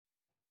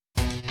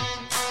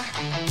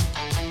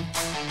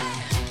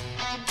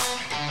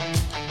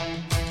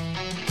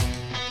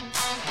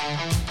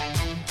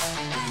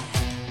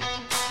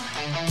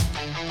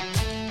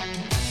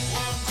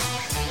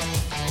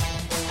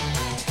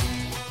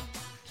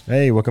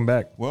Hey, welcome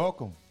back.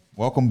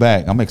 Welcome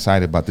back. I'm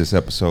excited about this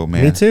episode,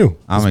 man. Me too.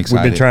 I'm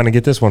excited. We've been trying to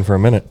get this one for a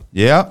minute.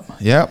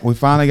 Yep. We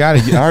finally got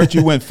it. I heard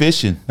you went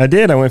fishing. I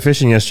did. I went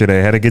fishing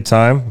yesterday. Had a good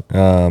time.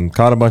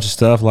 Caught a bunch of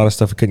stuff. A lot of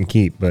stuff I couldn't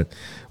keep, but it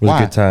was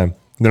a good time.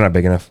 They're not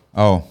big enough.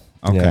 Oh,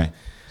 okay. Yeah.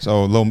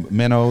 So little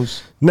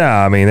minnows. No,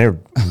 I mean, they're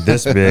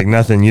this big.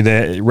 Nothing.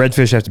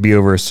 Redfish have to be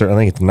over a certain, I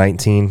think it's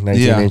 19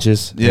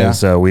 inches. Yeah. And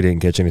so we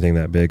didn't catch anything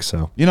that big.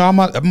 So, I'm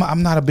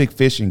not a big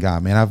fishing guy,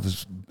 man. I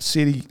was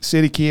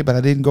city kid, but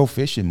I didn't go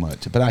fishing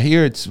much. But I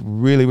hear it's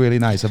really, really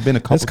nice. I've been a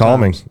couple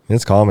times.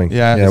 It's calming.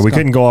 Yeah. We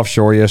couldn't go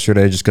offshore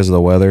yesterday just because of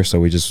the weather. So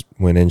we just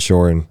went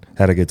inshore and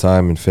had a good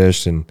time and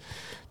fished and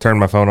turned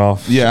my phone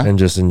off. Yeah. And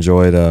just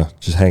enjoyed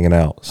just hanging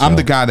out. So. I'm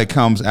the guy that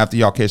comes after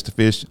y'all catch the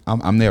fish.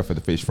 I'm there for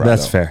the fish fry.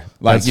 That's though. fair.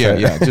 Like, That's fair.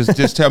 yeah.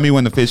 Just tell me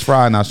when the fish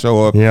fry and I'll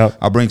show up. Yep.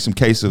 I'll bring some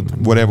case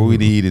of whatever we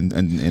need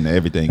and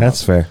everything.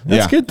 That's fair.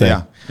 That's good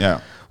then. Yeah.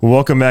 Well,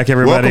 welcome back,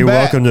 everybody.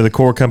 Welcome to the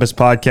Core Compass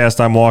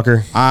Podcast. I'm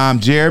Walker. I'm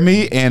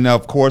Jeremy, and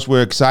of course,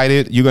 we're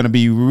excited. You're going to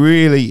be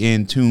really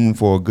in tune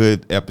for a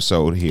good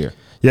episode here.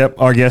 Yep,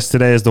 our guest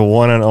today is the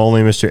one and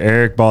only Mr.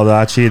 Eric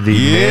Baldacci,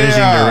 the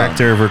Managing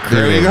Director of Recruiting.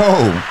 There you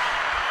go.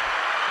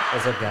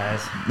 What's up,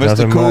 guys?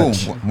 Mr. Cool.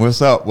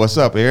 What's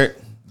up, Eric?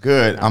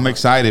 Good. I'm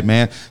excited,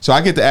 man. So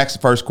I get to ask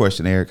the first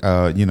question, Eric.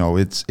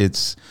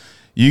 It's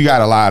you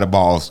got a lot of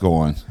balls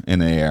going in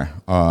the air.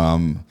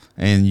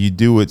 And you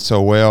do it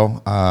so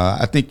well.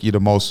 I think you're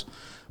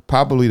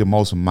probably the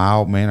most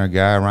mild-mannered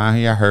guy around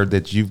here. I heard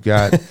that you've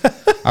got,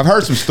 I've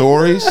heard some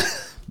stories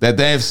that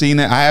they have seen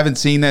that. I haven't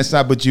seen that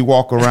side, but you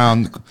walk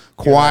around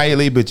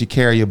quietly, but you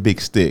carry a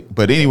big stick.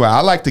 But anyway, I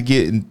like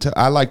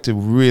to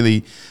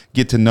really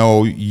get to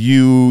know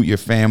you, your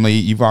family.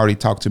 You've already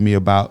talked to me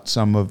about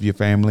some of your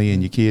family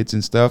and your kids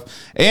and stuff.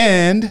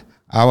 And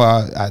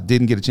I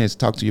didn't get a chance to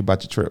talk to you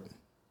about your trip.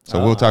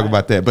 So we'll talk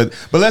about that. But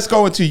let's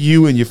go into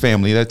you and your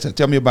family.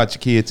 Tell me about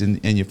your kids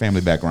and your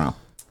family background.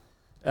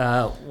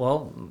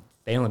 Well,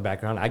 family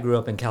background. I grew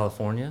up in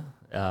California.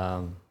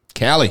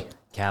 Cali.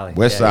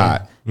 West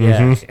Side. Yeah.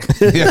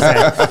 Mm-hmm.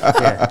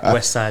 Yeah.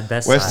 West Side,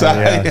 best West side.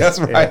 Side. Yeah. That's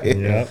right.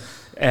 Yeah.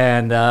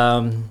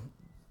 And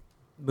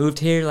moved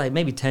here like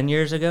maybe 10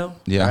 years ago.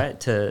 Yeah. Right.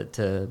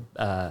 To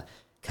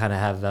kind of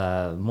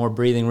have more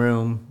breathing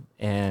room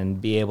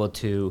and be able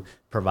to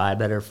provide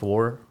better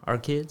for our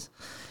kids.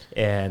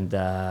 And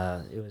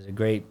it was a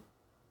great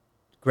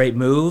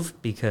move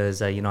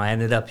because, I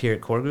ended up here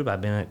at Core Group.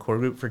 I've been at Core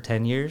Group for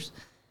 10 years,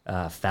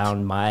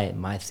 found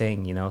my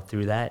thing,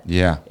 through that.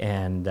 Yeah.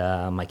 And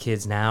my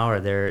kids now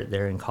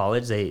they're in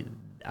college.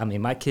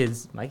 My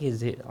kids,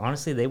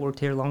 honestly, they worked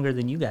here longer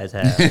than you guys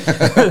have.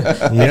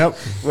 Yep.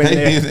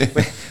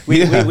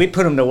 We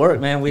put them to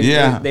work, man.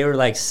 They were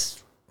like,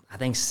 I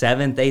think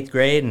 7th, 8th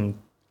grade, and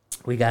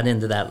we got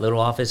into that little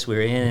office we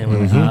were in, and we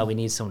were like, we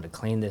need someone to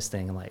clean this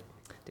thing. I'm like,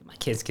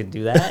 kids can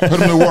do that. Put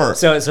them to work.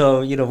 So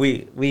we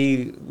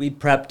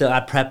prepped. I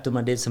prepped them.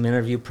 I did some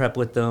interview prep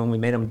with them. We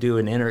made them do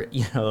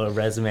a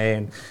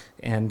resume,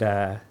 and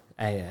I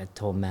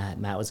told Matt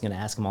was going to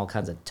ask them all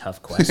kinds of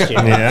tough questions.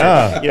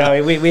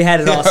 Yeah. We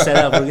had it all set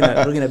up.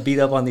 We're gonna beat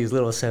up on these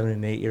little 7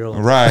 and 8 year olds,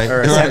 right?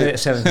 Or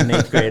 7th and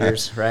 8th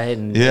graders, right?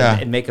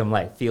 And make them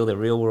like feel the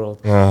real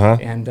world.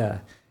 And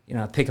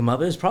pick them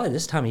up. It was probably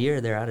this time of year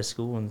they're out of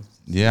school, and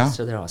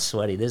so they're all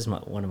sweaty. This is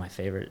one of my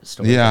favorite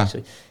stories,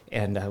 actually.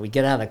 And we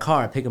get out of the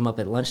car, I pick them up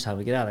at lunchtime.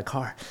 We get out of the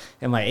car,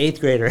 and my 8th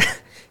grader,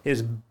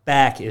 his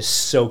back is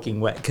soaking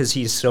wet because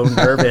he's so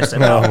nervous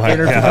about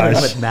interviewing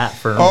with Matt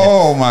for a minute.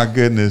 Oh my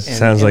goodness!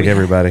 Sounds like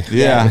everybody.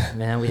 Yeah,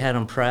 man, we had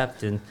them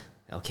prepped, and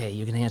okay,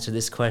 you can answer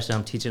this question.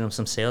 I'm teaching them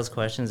some sales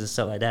questions and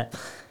stuff like that.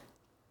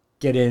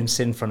 Get in,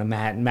 sit in front of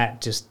Matt, and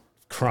Matt just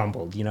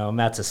crumbled.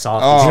 Matt's a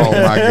sophomore. Oh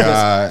my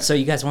God! So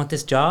you guys want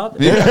this job?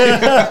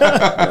 Yeah.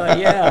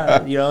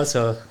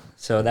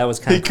 So that was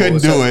kind of cool. He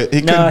couldn't do it.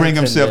 He couldn't bring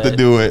himself to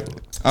do it.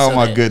 Oh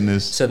my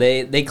goodness! So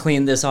they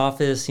cleaned this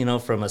office,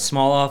 from a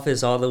small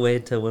office all the way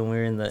to when we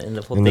were in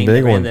the full thing. The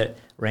big one. That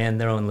ran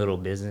their own little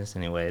business.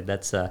 Anyway,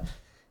 that's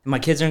my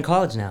kids are in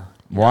college now.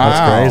 Wow,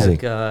 that's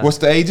crazy. What's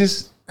the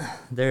ages?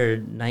 They're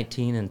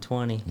 19 and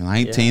 20.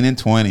 19 and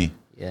 20.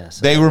 Yeah.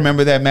 So they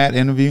remember that Matt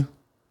interview.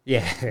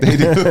 Yeah, they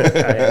do.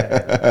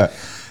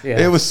 Yeah.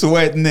 It was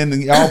sweating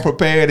and all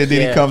prepared, and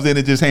then he comes in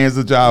and just hands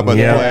the job on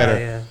the platter.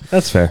 Yeah.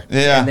 That's fair.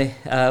 Yeah.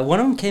 And one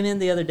of them came in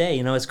the other day.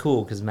 It's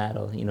cool because Matt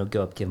will,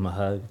 go up, give him a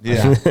hug.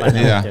 Yeah. Find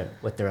out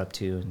what they're up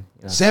to. And,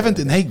 7th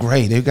and 8th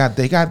grade, they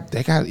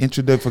got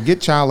introduced.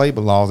 Forget child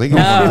labor laws. They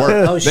going to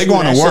work. Oh, they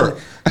going to work.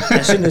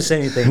 I shouldn't have said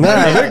anything.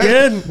 No, they're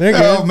good. They're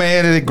good. Oh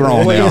man, they're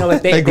grown now.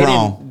 They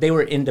grown. They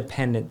were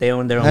independent. They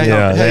owned their own company.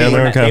 Yeah, they owned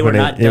their own company. They were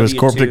not it was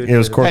corporate. It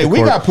was corporate. Hey, we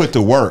got put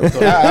to work.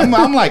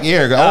 I'm like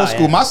Eric, old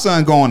school. Yeah. My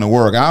son going to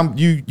work.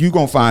 You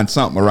gonna find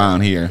something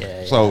around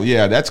here. So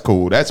that's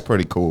cool. That's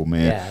pretty cool,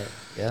 man.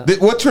 Yeah.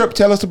 What trip?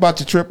 Tell us about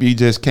your trip you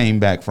just came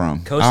back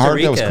from. Costa I heard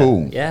Rica. that was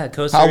cool. Yeah,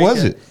 Costa Rica. How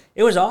was it?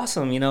 It was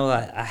awesome.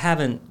 I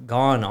haven't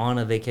gone on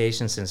a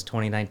vacation since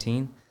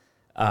 2019.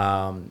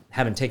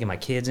 Haven't taken my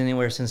kids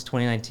anywhere since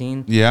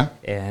 2019. Yeah.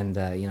 And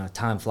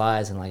time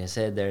flies, and like I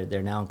said,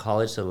 they're now in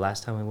college. So the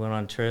last time we went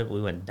on a trip,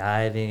 we went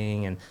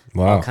diving and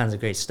all kinds of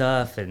great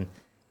stuff. And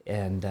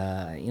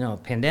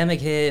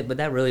pandemic hit, but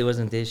that really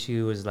wasn't the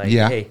issue. It was like,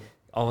 hey,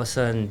 all of a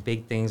sudden,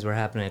 big things were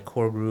happening at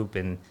Core Group,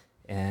 and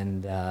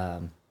I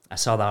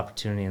saw the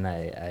opportunity, and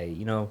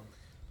I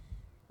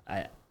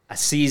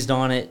seized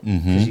on it,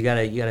 because you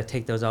gotta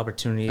take those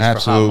opportunities for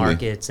hot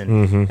markets,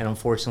 and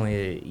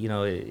unfortunately,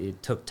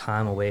 it took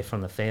time away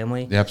from the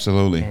family.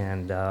 Absolutely.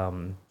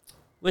 And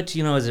which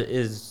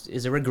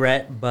is a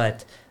regret,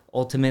 but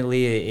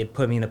ultimately it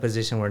put me in a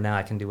position where now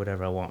I can do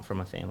whatever I want for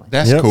my family.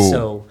 That's cool.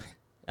 So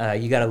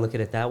you got to look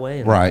at it that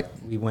way. And right.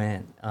 We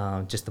went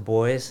just the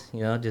boys,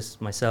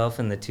 just myself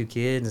and the two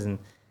kids, and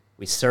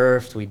we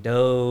surfed, we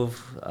dove.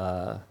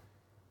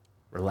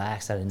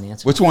 Relaxed. I didn't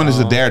answer. Which one is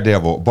the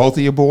daredevil? Both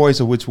of your boys,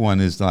 or which one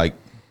is like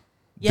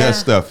does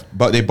stuff?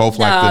 But they both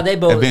like the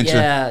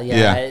adventure.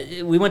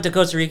 Yeah. We went to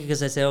Costa Rica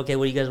because I said, okay,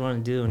 what do you guys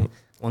want to do? And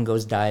one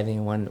goes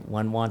diving,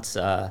 one wants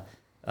surfing,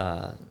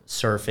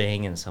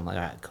 and so I'm like,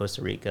 all right,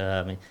 Costa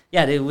Rica. I mean,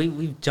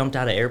 we jumped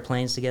out of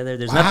airplanes together.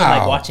 There's nothing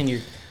like watching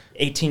your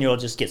 18-year-old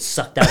just get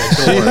sucked out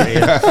the door.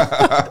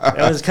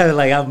 It was kind of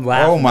like I'm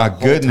laughing. Oh my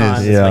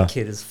goodness! My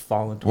kid is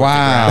falling towards the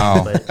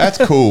ground. That's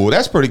cool.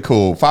 That's pretty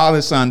cool.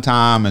 Father-son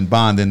time and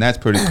bonding. That's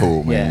pretty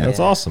cool, man. That's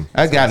awesome.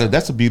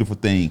 That's a beautiful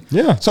thing.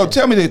 Yeah. So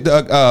tell me,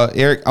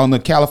 Eric, on the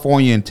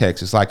California and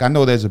Texas, like I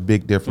know there's a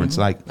big difference.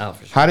 Like, for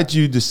sure. How did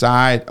you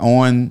decide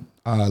on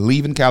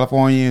leaving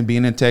California and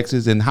being in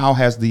Texas, and how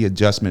has the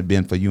adjustment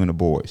been for you and the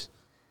boys?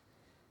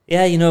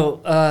 Yeah,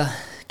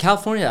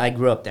 California, I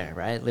grew up there,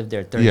 right? Lived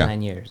there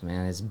 39 years,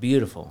 man. It's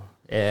beautiful.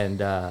 And,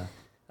 I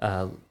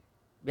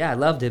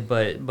loved it,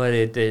 but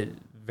it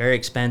very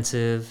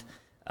expensive.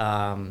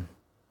 It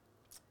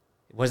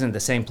wasn't the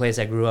same place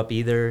I grew up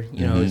either,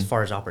 as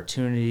far as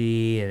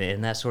opportunity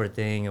and that sort of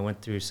thing. I went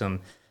through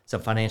some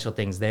financial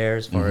things there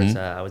as far as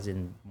I was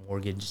in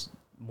mortgage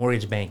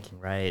banking,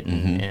 right?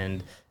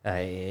 And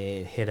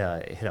it hit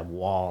a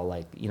wall,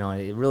 like,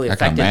 it really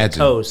affected the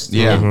coast.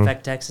 Yeah. It didn't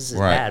affect Texas as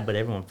bad, but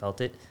everyone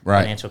felt it.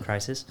 Financial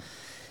crisis.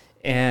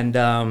 And,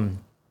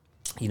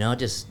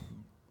 just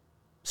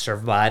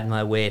survived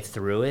my way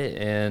through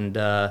it. And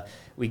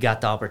we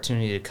got the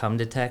opportunity to come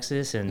to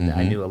Texas, and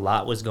I knew a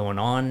lot was going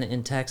on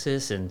in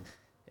Texas. And,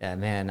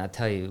 man, I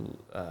tell you,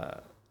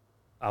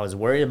 I was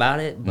worried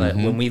about it, but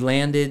when we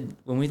landed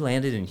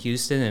in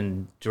Houston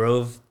and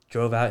drove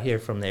out here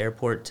from the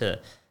airport to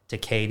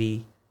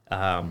Katy,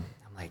 I'm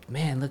like,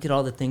 man, look at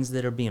all the things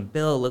that are being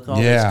built. Look at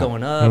all this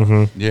going up.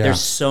 There's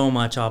so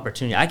much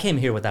opportunity. I came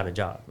here without a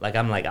job. Like,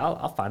 I'm like,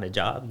 I'll find a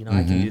job.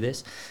 I can do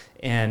this.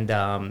 And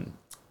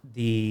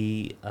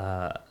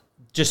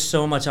just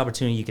so much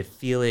opportunity. You could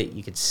feel it.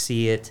 You could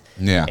see it.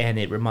 Yeah. And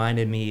it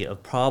reminded me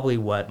of probably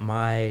what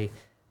my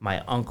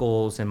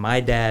uncles and my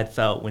dad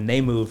felt when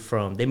they moved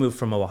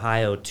from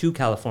Ohio to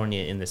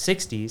California in the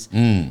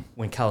 60s,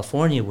 when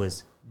California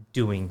was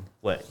doing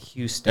what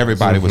Houston.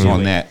 Everybody was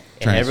on that.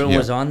 And everyone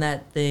was on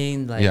that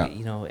thing, like,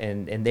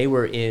 and they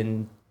were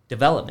in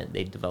development.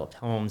 They developed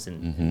homes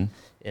and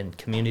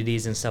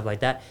communities and stuff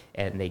like that,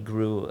 and they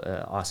grew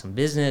awesome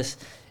business.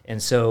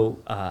 And so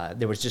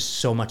there was just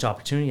so much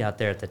opportunity out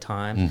there at the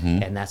time,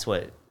 and that's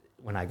when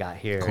I got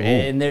here. Cool.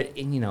 And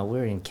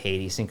we're in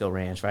Katy, Cinco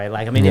Ranch, right?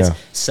 Like, I mean, it's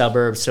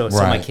suburbs, so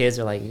my kids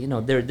are like,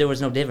 there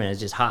was no different. It's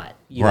just hot.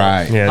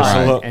 Right. Yeah,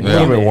 hot it's a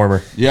little bit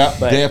warmer. Yeah,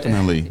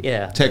 definitely.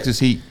 Texas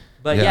heat.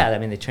 But I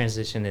mean, they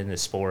transitioned into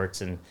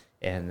sports, and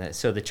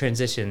so the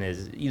transition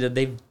is,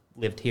 they've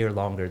lived here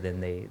longer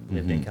than they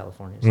lived in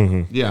California.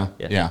 So. Yeah.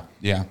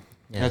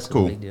 That's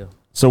cool. Big deal.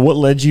 So what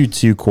led you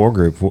to Core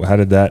Group? How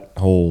did that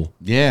whole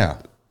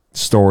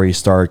story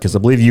start? Because I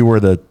believe you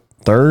were the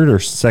third or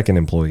second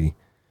employee.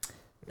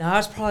 No, I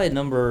was probably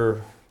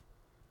number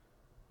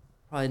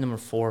 4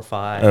 or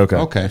 5.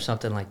 Okay. Or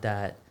something like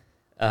that.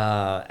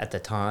 At the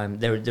time,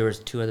 there was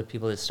 2 other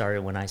people that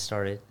started when I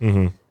started.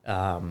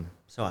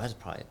 So I was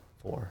probably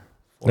 4.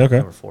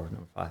 Number 4,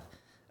 number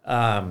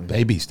 5.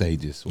 Baby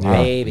stages.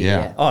 Wow. Baby,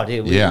 yeah. Oh,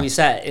 dude, we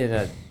sat in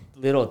a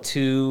little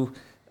 2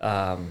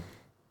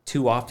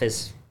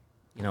 office,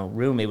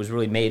 room. It was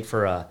really made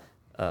for a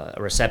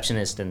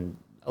receptionist and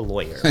a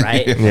lawyer,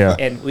 right?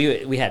 And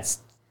we had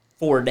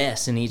 4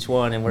 desks in each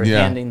one, and we're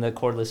handing the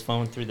cordless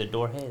phone through the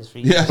door. Hey, it's for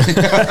you.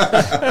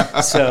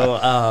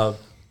 So,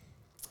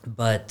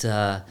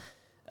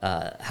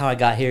 how I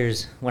got here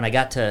is when I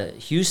got to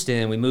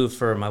Houston, we moved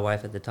for my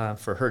wife at the time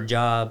for her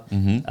job.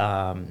 And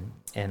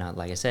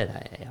like I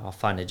said, I'll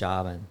find a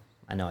job, and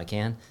I know I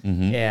can.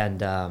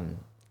 And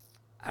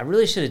I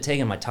really should have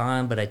taken my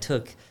time, but I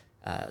took,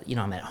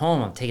 I'm at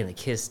home, I'm taking the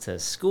kids to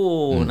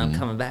school, and I'm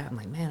coming back. I'm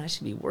like, man, I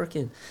should be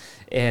working.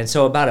 And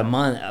so about a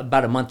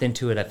month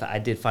into it, I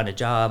did find a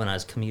job, and I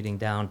was commuting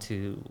down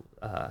to,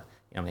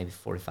 maybe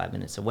 45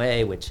 minutes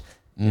away, which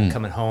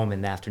coming home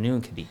in the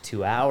afternoon could be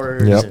 2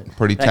 hours. Yep,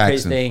 pretty taxing.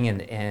 Crazy thing,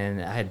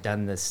 and I had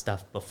done this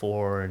stuff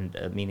before, and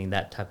meaning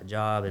that type of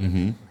job, and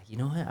I'm like, you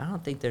know what? I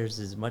don't think there's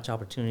as much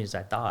opportunity as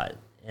I thought,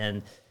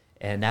 and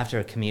And after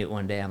a commute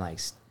one day, I'm like,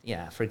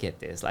 yeah, forget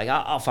this. Like,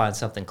 I'll find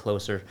something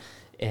closer.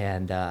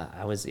 And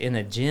I was in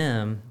a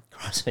gym,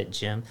 CrossFit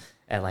gym,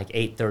 at like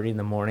 8:30 in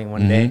the morning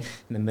one day in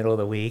the middle of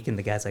the week, and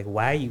the guy's like,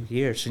 "Why are you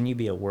here? Shouldn't you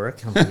be at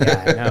work?" I'm like,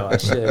 "Yeah, I know, I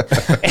should."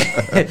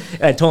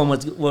 And I told him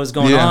what was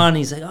going on.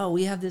 He's like, "Oh,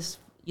 we have this,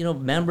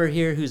 member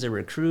here who's a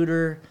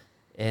recruiter,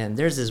 and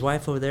there's his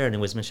wife over there," and it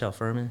was Michelle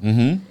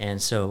Furman. And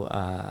so,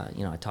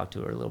 I talked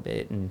to her a little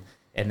bit, and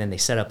then they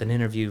set up an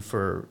interview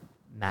for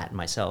Matt and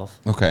myself.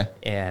 Okay.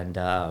 And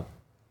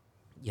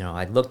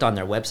I looked on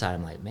their website.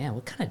 I'm like, man,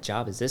 what kind of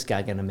job is this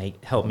guy going to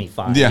help me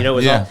find? Yeah, it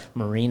was all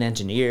marine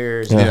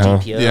engineers,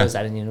 GPOs. Yeah. I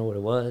didn't even know what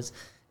it was.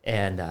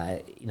 And,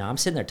 I'm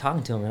sitting there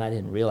talking to him, and I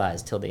didn't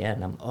realize till the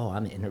end,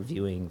 I'm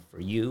interviewing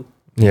for you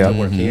to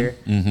work here.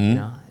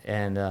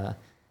 And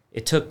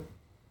it took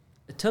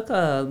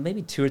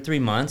maybe 2 or 3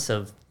 months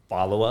of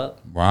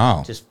follow-up.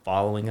 Wow. Just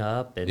following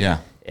up.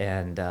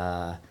 And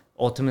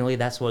ultimately,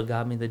 that's what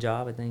got me the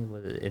job, I think,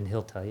 and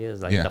he'll tell you,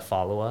 is like the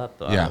follow-up.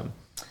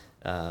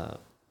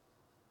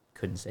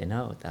 Couldn't say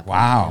no at that point.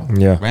 Wow.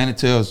 Yeah. Ran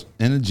into us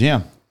in the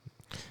gym.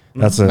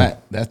 That's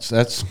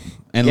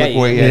and look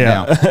where you're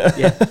at now.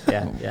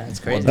 Yeah, it's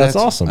crazy. That's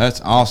awesome. That's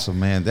awesome,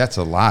 man. That's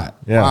a lot.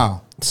 Yeah.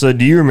 Wow. So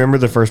do you remember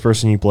the first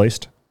person you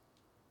placed?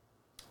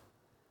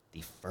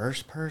 The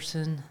first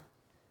person?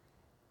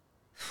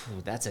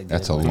 That's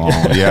a long,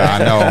 yeah, I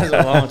know. That's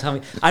a long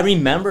time. I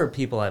remember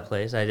people I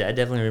placed. I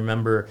definitely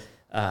remember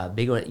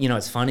big one.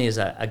 It's funny is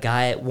a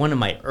guy, one of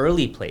my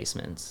early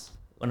placements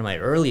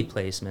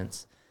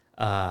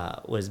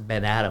was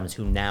Ben Adams,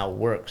 who now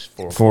works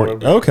for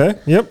okay,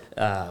 yep,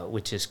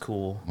 which is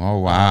cool. Oh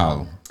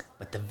wow!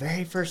 But the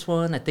very first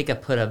one, I think I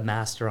put a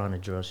master on a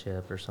drill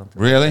ship or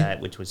something. Really? Like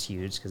that, which was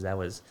huge because that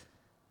was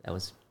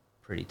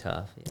pretty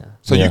tough. Yeah.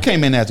 So you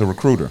came in as a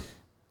recruiter.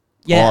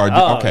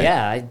 Yeah. Okay.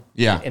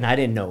 Yeah. And I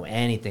didn't know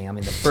anything. I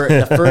mean,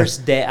 the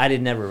first day I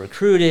never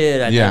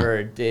recruited.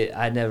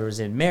 I never was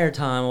in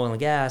maritime oil and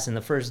gas. And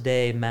the first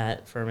day,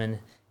 Matt Furman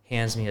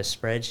hands me a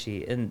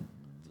spreadsheet, and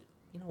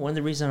one of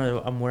the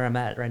reasons I'm where I'm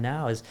at right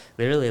now is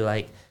literally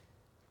like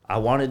I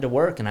wanted to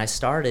work and I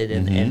started,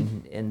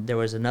 and there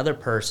was another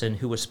person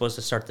who was supposed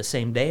to start the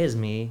same day as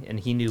me, and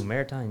he knew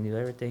maritime, he knew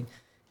everything,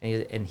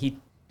 and he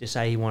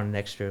decided he wanted an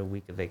extra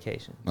week of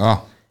vacation.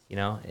 Oh.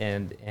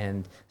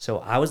 And so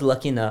I was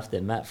lucky enough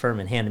that Matt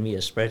Furman handed me a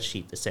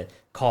spreadsheet that said,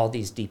 call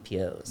these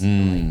DPOs.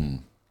 I'm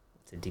like,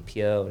 it's a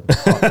DPO. And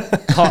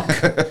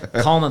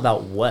call them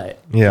about what?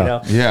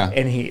 Yeah.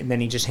 And then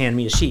he just handed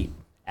me a sheet,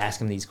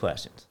 ask him these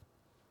questions.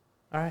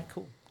 All right,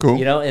 cool.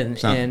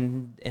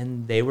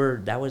 And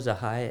that was a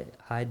high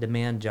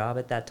demand job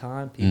at that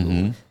time.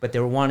 People, but they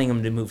were wanting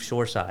them to move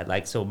shoreside.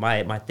 Like, so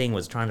my thing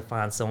was trying to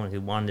find someone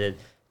who wanted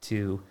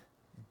to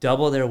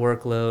double their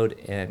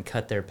workload and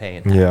cut their pay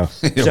in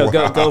half. Yeah. So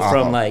go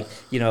from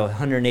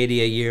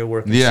 180 a year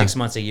working 6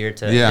 months a year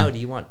to no, do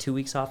you want 2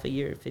 weeks off a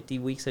year, 50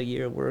 weeks a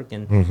year work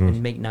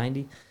and make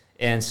 90?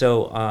 And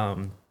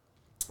so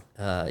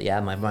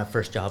my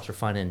first jobs were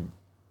finding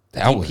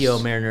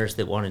DPO mariners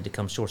that wanted to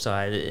come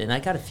shoreside, and I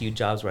got a few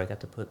jobs where I got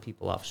to put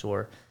people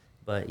offshore.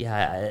 But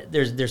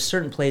there's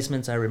certain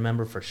placements I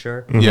remember for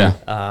sure.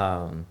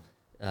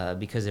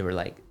 Because they were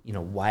like,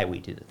 why we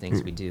do the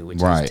things we do,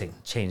 which is to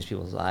change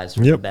people's lives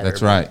for the better.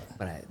 That's right.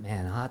 But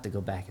I'll have to go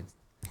back and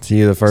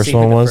see who the first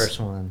one was. First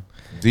one.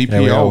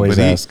 DPO,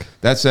 but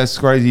that's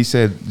crazy. He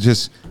said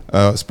just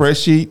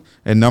spreadsheet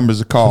and numbers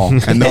of call,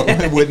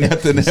 and with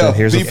nothing else.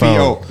 Here's DPO. A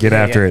phone. Get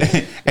after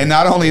it. And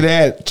not only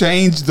that,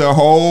 change the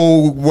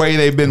whole way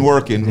they've been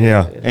working.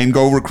 Yeah. And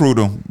go recruit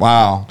them.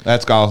 Wow,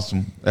 that's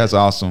awesome. That's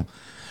awesome.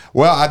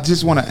 Well, I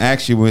just want to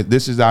ask you,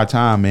 this is our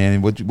time,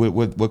 man.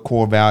 What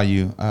core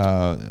value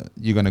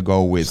you're going to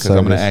go with? Because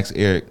I'm going to ask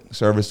Eric,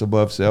 service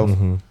above self.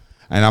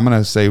 And I'm going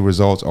to say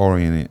results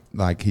oriented.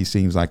 Like, he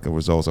seems like a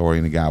results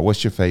oriented guy.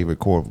 What's your favorite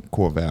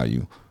core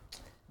value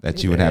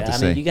that you would have to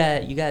say? You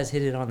guys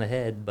hit it on the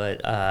head,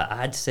 but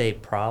I'd say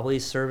probably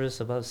service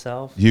above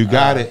self. You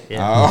got it. Yeah.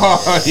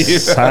 Oh, yeah.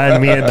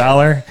 Sign me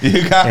 $1.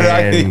 You got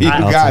it. You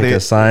got it. A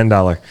signed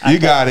 $1. You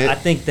got it. I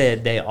think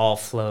that they all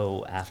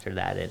flow after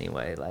that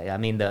anyway. Like, I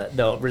mean,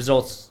 the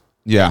results.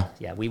 Yeah.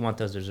 Yeah, we want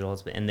those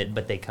results,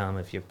 but they come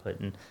if you're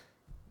putting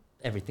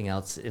everything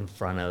else in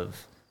front of.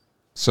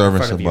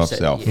 Service above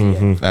self.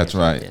 That's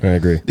right. I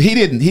agree. He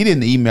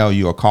didn't email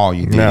you or call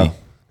you, did he?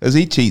 Because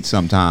he cheats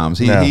sometimes.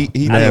 He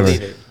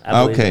never.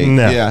 Okay.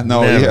 No, yeah.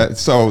 No. never. Yeah.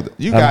 So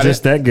you got I'm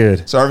just that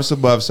good. Service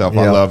above self.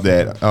 Yep. I love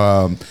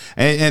that.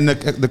 And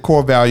the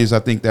core values. I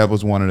think that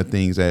was one of the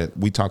things that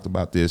we talked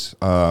about. This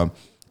that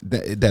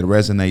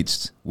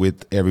resonates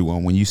with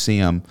everyone. When you see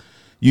them,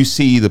 you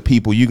see the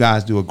people. You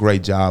guys do a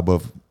great job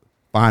of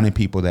finding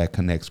people that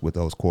connects with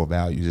those core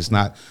values. It's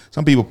not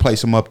some people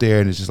place them up there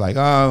and it's just like,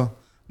 oh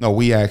no,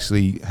 we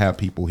actually have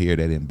people here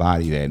that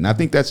embody that, and I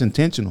think that's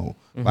intentional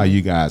by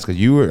you guys, because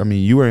you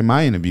were in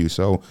my interview,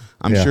 so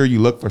I'm sure you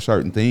look for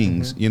certain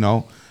things,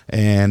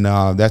 and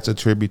that's a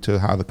tribute to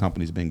how the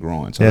company's been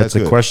growing. So that's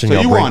a question.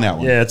 So you were on that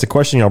one. Yeah, it's a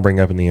question y'all bring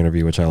up in the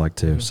interview, which I like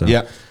too. So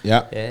yeah,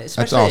 that's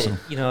awesome.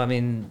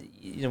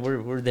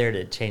 we're there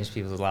to change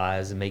people's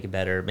lives and make it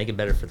better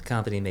for the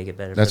company, make it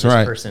better That's for this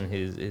right. person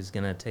who's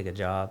going to take a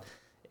job.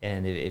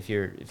 And if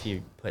you're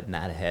putting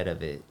that ahead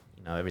of it,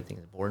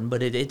 everything's important.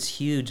 But it's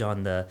huge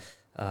on the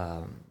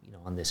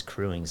on this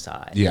crewing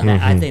side. Yeah. And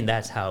I think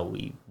that's how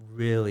we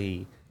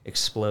really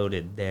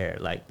exploded there.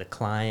 Like the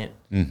client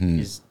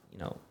is,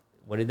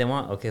 what did they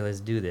want? Okay, let's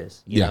do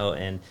this. You know,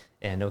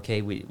 and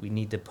okay, we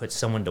need to put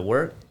someone to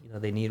work.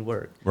 They need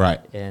work. Right.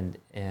 And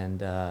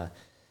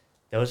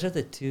those are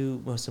the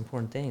two most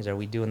important things. Are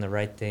we doing the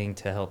right thing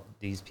to help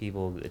these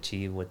people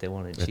achieve what they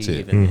want to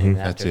achieve? And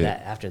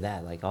after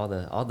that, like all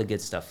the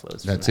good stuff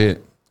flows. That's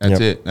it. That's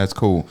it. That's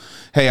cool.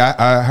 Hey,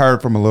 I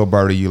heard from a little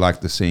birdie you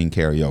like to sing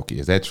karaoke.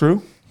 Is that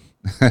true?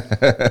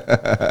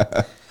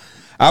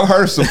 I've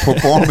heard some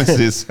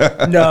performances.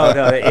 No,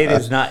 it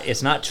is not.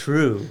 It's not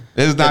true.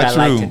 It's not true.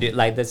 Like to do,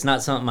 like that's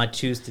not something I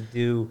choose to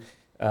do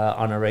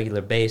on a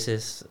regular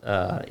basis.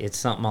 It's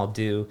something I'll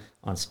do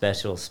on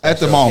special at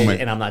the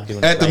moment, and I'm not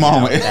doing at it the right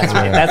moment.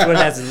 That's what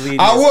has to lead.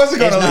 I wasn't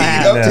going to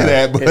lead up to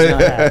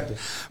that,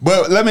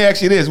 but let me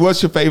ask you this: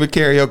 what's your favorite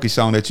karaoke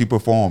song that you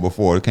performed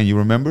before? Can you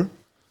remember?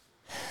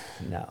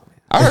 No.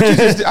 I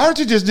heard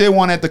you just did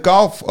one at the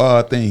golf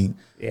thing.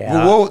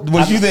 Yeah.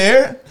 Was you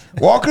there,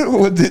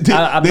 Walker? Did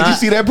you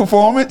see that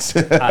performance?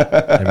 It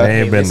may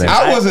have been there.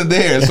 I wasn't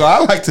there, so I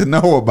like to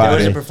know about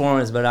it. It was a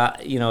performance, but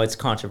it's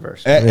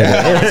controversial.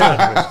 It's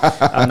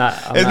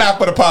controversial. It's not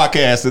for the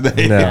podcast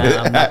today. No,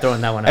 I'm not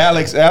throwing that one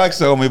out. Alex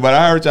told me, but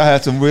I heard y'all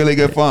had some really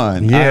good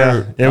fun.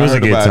 Yeah, it was a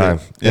good time.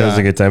 It was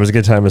a good time. It was a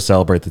good time to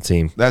celebrate the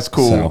team. That's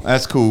cool. So.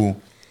 That's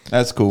cool.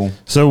 That's cool.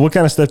 So what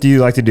kind of stuff do you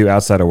like to do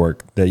outside of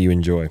work that you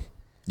enjoy?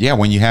 Yeah,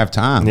 when you have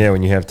time. Yeah,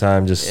 when you have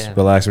time, just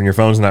relax when your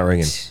phone's not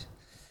ringing.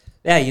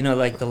 Yeah,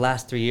 like the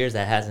last 3 years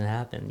that hasn't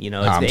happened.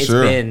 It's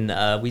sure. been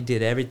we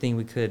did everything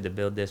we could to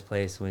build this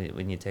place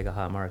when you take a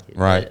hot market.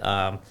 Right.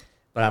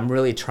 But I'm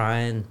really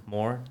trying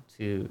more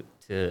to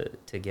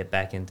get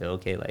back into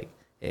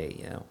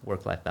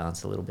work-life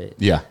balance a little bit.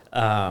 Yeah.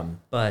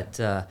 But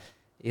I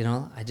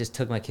just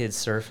took my kids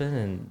surfing,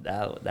 and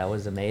that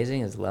was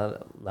amazing.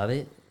 Love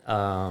it.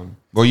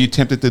 Were you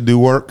tempted to do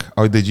work,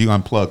 or did you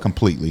unplug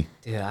completely?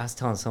 Dude, I was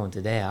telling someone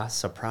today, I was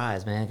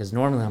surprised, man, because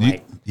normally I'm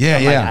like,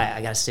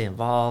 I got to stay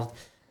involved.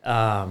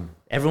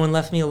 Everyone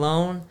left me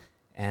alone,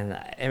 and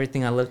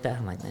everything I looked at,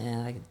 I'm like,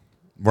 man, I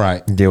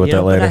could deal with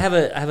that later.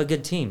 But I have a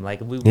good team. Like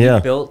we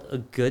built a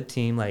good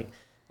team. Like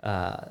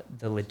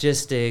the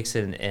logistics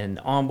and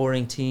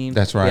onboarding team.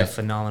 That's right. We have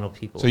phenomenal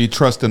people. So you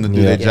trust them to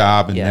do their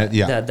job, and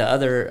the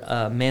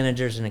other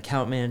managers and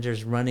account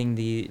managers running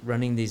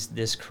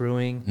this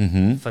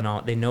crewing,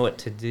 phenomenal. They know what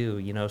to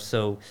do,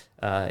 So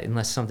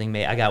unless something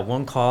I got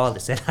one call that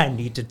said I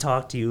need to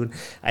talk to you, and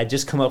I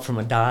just come up from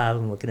a dive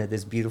and looking at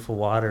this beautiful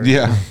water,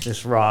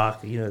 this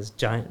rock, this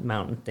giant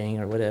mountain thing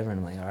or whatever,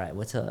 and I'm like, all right,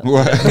 what's up? but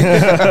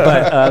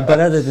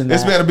other than that,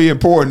 this better be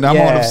important. I'm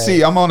on the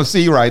sea. I'm on the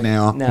sea right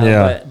now.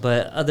 No,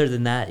 but other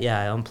than that,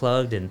 I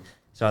unplugged, and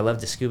so I love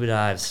to scuba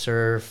dive,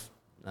 surf,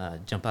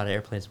 jump out of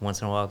airplanes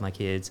once in a while with my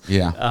kids.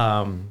 Yeah.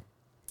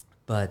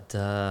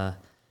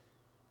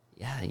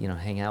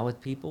 Hang out with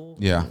people.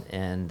 Yeah.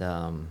 And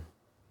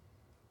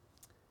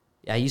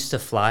I used to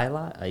fly a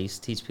lot. I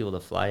used to teach people to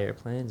fly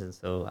airplanes, and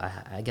so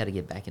I got to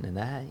get back into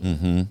that.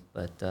 Mm-hmm.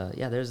 But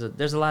there's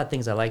a lot of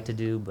things I like to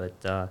do, but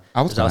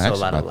I was going to ask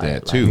you about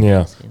that too.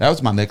 That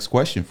was my next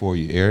question for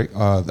you, Eric.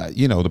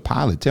 The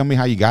pilot. Tell me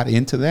how you got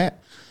into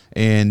that,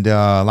 and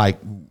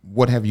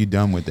what have you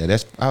done with that?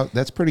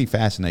 That's pretty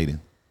fascinating.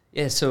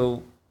 Yeah.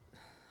 So,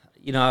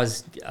 I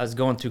was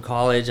going through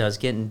college. I was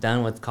getting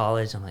done with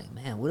college. I'm like,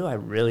 man, what do I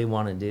really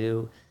want to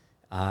do?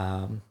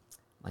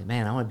 Like,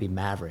 man, I want to be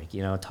Maverick,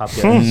 Top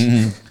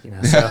Gun.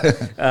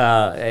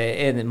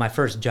 And in my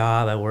first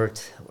job, I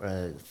worked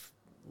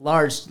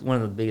one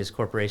of the biggest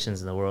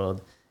corporations in the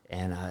world,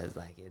 and I was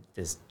like,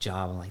 this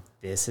job, I'm like,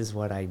 this is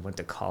what I went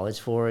to college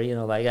for,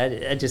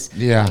 I just,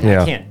 I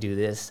can't do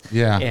this.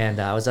 Yeah. And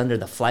I was under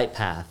the flight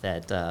path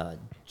at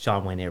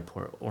John Wayne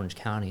Airport, Orange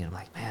County, and I'm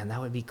like, man, that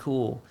would be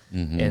cool.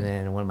 Mm-hmm. And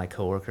then one of my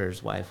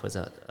coworkers'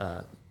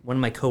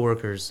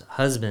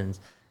 husbands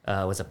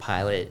was a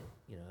pilot.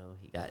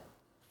 He got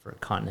for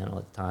Continental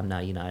at the time, now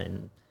United,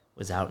 and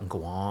was out in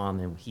Guam,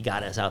 and he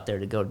got us out there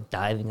to go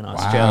diving in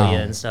Australia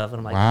and stuff. And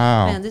I'm like,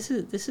 man, this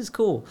is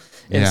cool.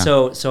 And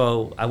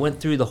so I went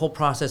through the whole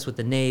process with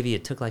the Navy.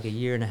 It took like a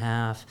year and a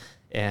half,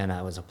 and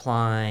I was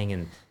applying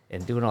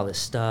and doing all this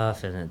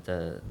stuff. And at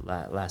the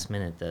last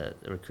minute, the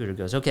recruiter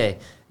goes, okay,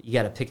 you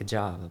got to pick a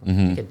job.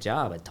 I'm like, pick a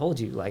job? I told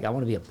you, I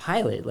want to be a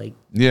pilot.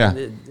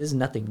 This is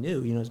nothing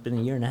new. It's been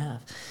a year and a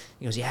half.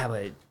 He goes, yeah,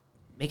 but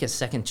make a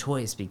second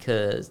choice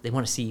because they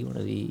want to see you want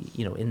to be,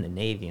 in the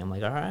Navy. I'm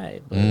like, all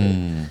right. But,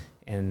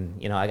 and,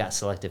 I got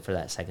selected for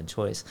that second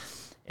choice.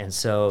 And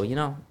so,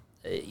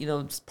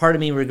 part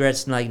of me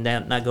regrets not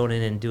going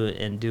in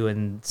and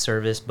doing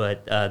service,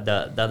 but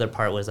the other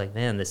part was like,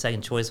 man, the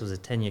second choice was a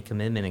 10-year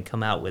commitment and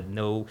come out with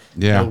no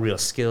real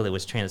skill that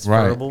was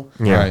transferable.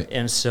 Right.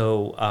 And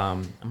so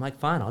I'm like,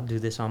 fine, I'll do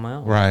this on my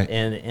own. Right.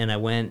 And I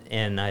went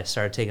and I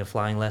started taking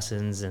flying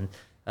lessons and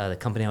the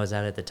company I was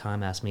at the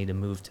time asked me to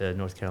move to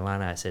North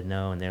Carolina. I said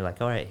no, and they're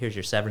like, all right, here's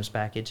your severance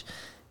package,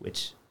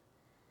 which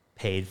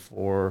paid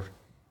for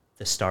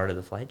the start of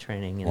the flight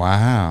training. And,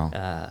 wow.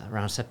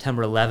 Around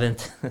September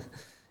 11th,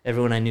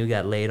 everyone I knew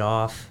got laid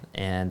off,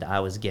 and I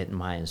was getting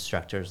my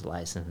instructor's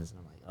license. And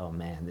I'm like, oh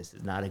man, this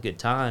is not a good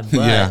time.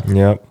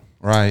 But,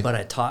 right. But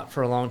I taught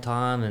for a long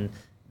time and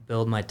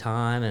built my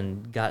time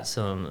and got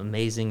some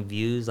amazing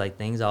views, like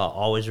things I'll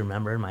always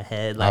remember in my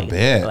head,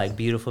 like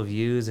beautiful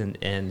views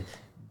and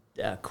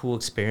cool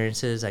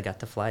experiences. I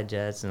got to fly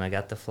jets, and I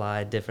got to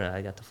fly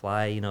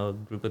a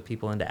group of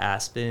people into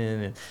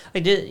Aspen, and I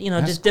did,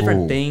 That's just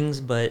different cool.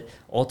 things. But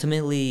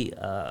ultimately,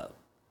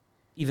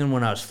 even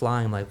when I was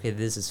flying, I'm like, okay,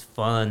 this is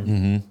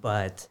fun,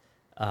 but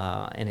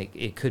and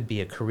it could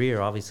be a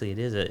career. Obviously, it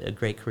is a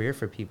great career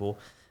for people.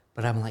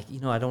 But I'm like,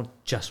 I don't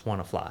just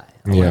want to fly.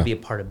 I want to be a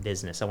part of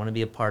business. I want to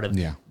be a part of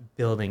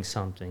building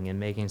something and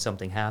making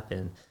something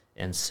happen.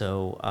 And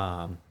so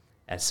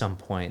at some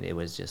point, it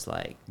was just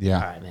like, all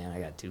right, man,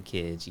 I got 2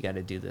 kids. You got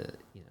to do the,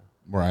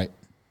 Right.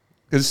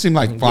 Because it seemed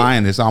like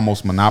flying is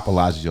almost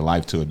monopolizes your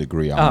life to a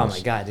degree. Almost. Oh,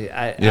 my God, dude.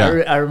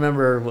 I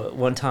remember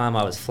one time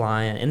I was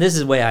flying, and this is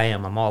the way I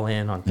am. I'm all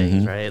in on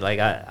things, right? Like,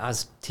 I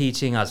was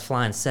teaching. I was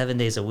flying 7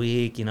 days a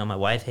week. My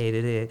wife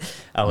hated it.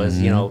 I was,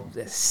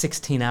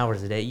 16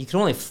 hours a day. You can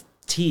only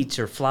teach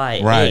or fly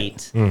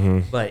 8,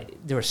 but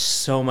there was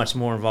so much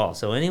more involved.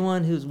 So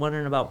anyone who's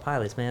wondering about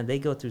pilots, man, they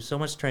go through so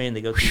much training.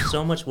 They go through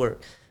so much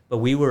work. But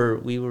we were,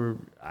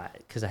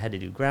 because I had to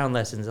do ground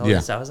lessons, all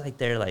this. I was like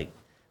there like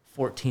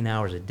 14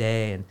 hours a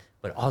day,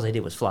 but all I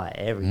did was fly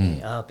every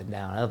day, up and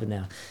down, up and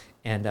down.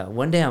 And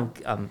one day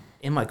I'm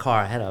in my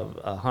car. I had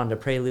a Honda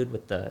Prelude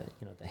with the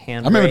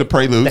handbrake. I remember the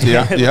Preludes.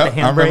 I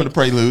remember the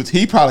Preludes.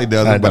 He probably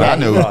doesn't, but I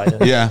knew.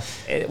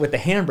 With the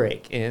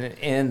handbrake,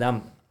 and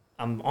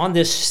I'm on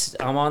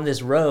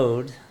this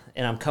road,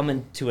 and I'm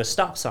coming to a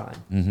stop sign.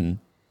 And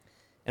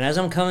as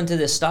I'm coming to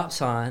this stop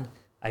sign,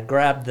 I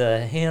grabbed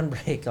the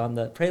handbrake on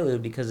the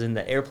Prelude, because in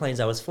the airplanes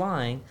I was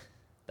flying,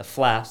 the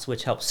flaps,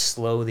 which help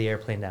slow the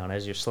airplane down.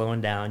 As you're slowing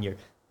down,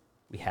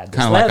 we had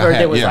this lever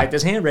that was like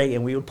this handbrake,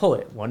 and we would pull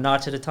it 1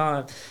 notch at a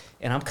time.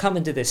 And I'm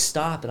coming to this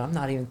stop, and I'm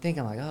not even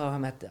thinking like,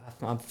 oh,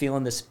 I'm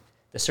feeling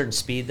the certain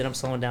speed that I'm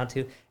slowing down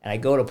to, and I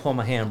go to pull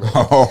my handbrake.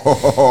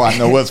 Oh, I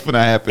know what's going to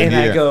happen. And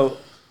I go,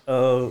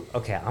 oh,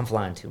 okay, I'm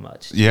flying too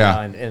much.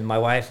 Yeah. And my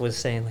wife was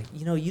saying like,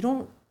 you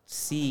don't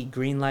see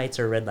green lights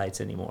or red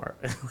lights anymore.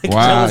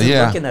 Wow, I was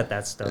looking at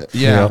that stuff.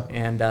 Yeah.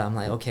 And I'm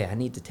like, okay, I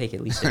need to take at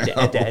least a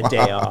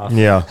day off.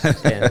 Yeah.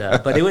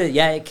 And, but it was,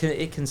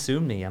 it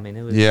consumed me. I mean,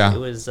 it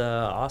was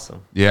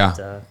awesome.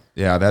 Yeah.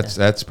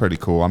 That's pretty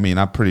cool. I mean,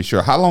 I'm pretty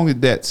sure. How long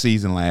did that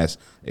season last,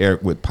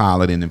 Eric, with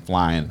piloting and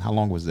flying? How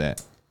long was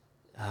that?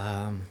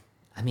 I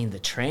mean, the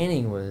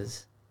training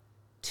was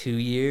 2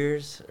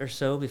 years or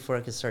so before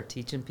I could start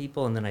teaching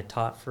people. And then I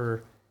taught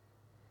for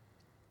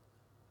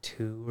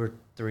 2 or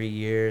 3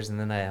 years, and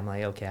then I'm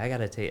like, okay, I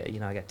gotta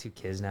take. I got 2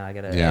 kids now. I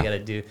gotta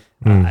do.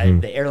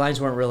 The airlines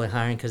weren't really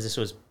hiring because this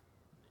was,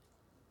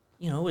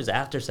 it was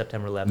after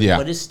September 11th. Yeah.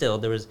 But it's still,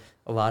 there was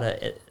a lot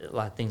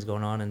of things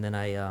going on, and then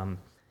I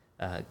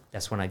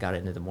that's when I got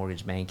into the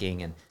mortgage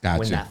banking, and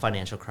when that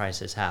financial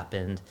crisis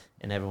happened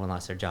and everyone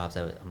lost their jobs,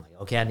 I'm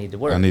like, okay, I need to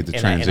work. I need to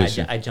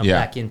transition. I jumped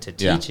back into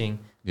teaching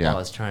while I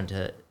was trying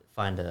to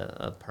find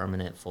a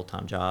permanent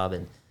full-time job,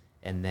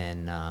 and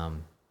then.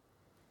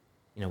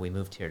 We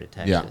moved here to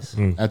Texas.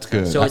 Yeah, that's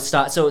good. So it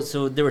stopped.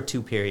 So there were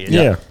 2 periods.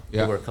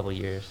 There were a couple of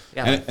years.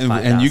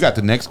 And you got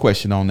the next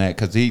question on that,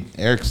 because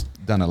Eric's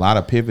done a lot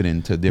of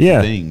pivoting to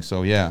different things.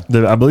 So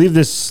I believe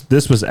this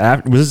was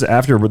after. Was this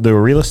after the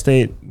real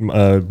estate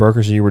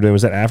brokers you were doing?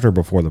 Was that after or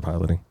before the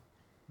piloting?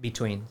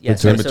 Between. Yeah.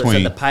 So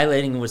the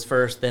piloting was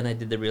first. Then I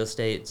did the real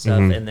estate stuff,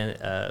 and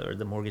then or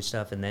the mortgage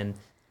stuff, and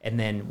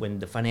then when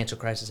the financial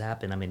crisis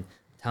happened, I mean.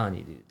 Telling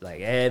you, dude,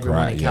 like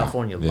everyone in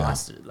California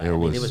lost it. Like,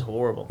 it was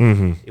horrible.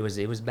 It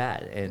was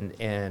bad,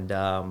 and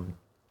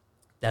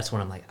that's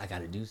when I'm like, I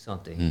got to do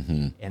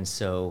something. And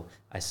so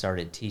I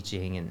started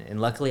teaching, and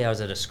luckily I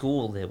was at a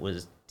school that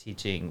was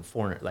teaching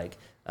foreign,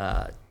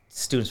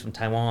 students from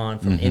Taiwan,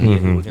 from India,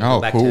 who were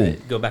going to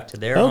go back to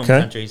their home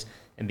countries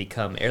and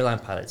become airline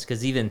pilots.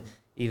 Because even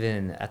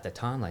at the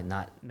time, like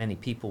not many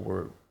people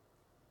were.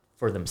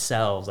 For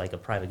themselves, like a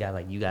private guy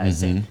like you guys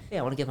saying, hey,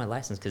 I want to get my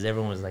license, because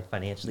everyone was like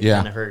financially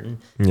kind of hurting.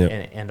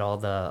 And all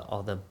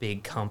the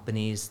big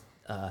companies,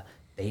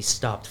 they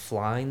stopped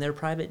flying their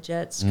private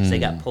jets because they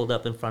got pulled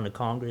up in front of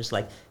Congress.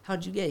 Like,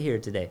 how'd you get here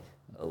today?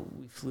 Oh,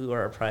 we flew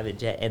our private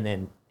jet. And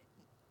then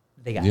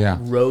they got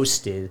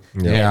roasted.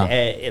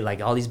 And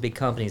like all these big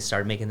companies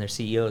started making their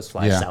CEOs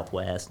fly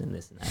Southwest and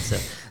this and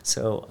that.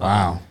 So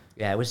wow.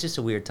 It was just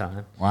a weird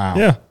time. Wow.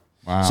 Yeah.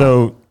 Wow.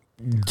 So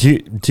to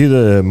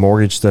the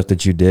mortgage stuff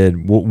that you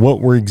did,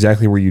 what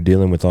exactly were you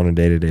dealing with on a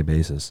day-to-day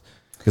basis?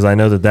 Because I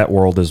know that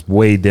world is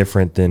way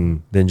different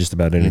than just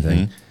about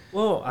anything.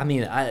 Well, I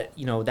mean,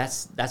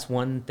 that's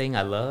one thing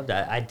I loved.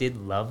 I did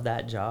love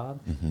that job,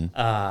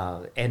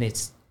 and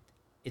it's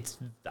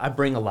I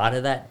bring a lot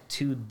of that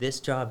to this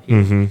job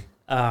here.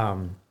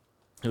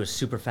 it was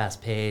super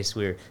fast paced.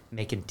 We were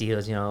making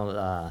deals.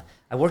 I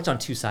worked on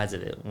two sides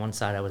of it. One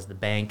side I was the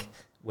bank,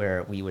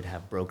 where we would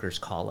have brokers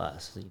call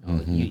us.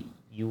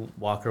 You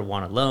Walker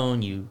want a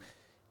loan, you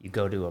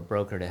go to a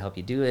broker to help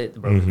you do it. The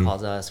broker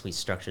calls us, we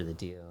structure the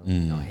deal.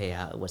 Hey,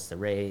 what's the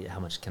rate? How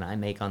much can I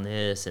make on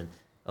this? And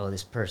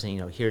this person,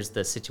 here's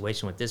the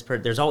situation with this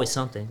person. There's always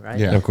something, right?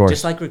 Yeah, of course.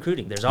 Just like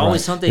recruiting, there's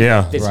always something.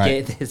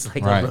 It's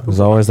like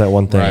there's always that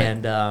one thing.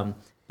 And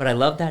but I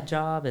loved that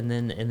job, and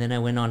then I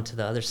went on to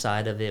the other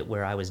side of it,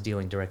 where I was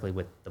dealing directly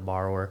with the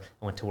borrower.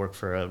 I went to work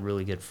for a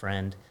really good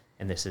friend,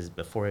 and this is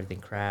before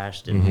everything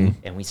crashed,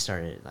 and we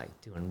started like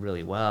doing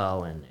really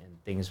well, and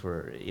things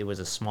were. It was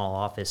a small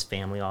office,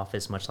 family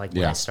office, much like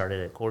when I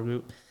started at Core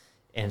Group,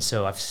 and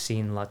so I've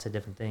seen lots of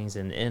different things,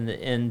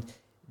 and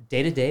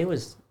day to day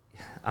was.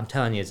 I'm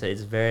telling you,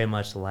 it's very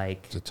much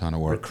like it's a ton of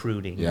work.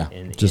 Recruiting. Yeah,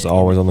 just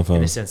always on the phone.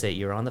 In the sense that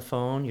you're on the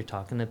phone, you're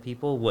talking to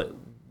people.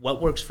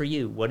 What works for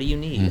you? What do you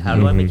need? How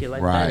do I make your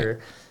life better?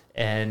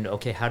 And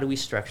how do we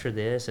structure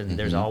this? And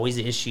there's always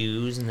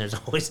issues, and there's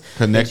always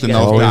connecting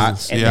those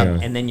dots.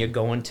 And then you're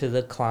going to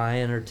the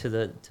client or to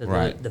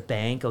the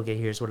bank. Okay,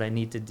 here's what I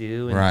need to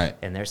do. And,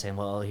 and they're saying,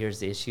 well, here's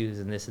the issues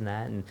and this and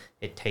that, and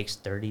it takes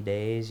 30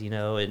 days,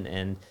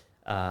 and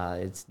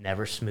it's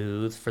never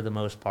smooth for the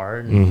most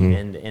part,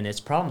 and it's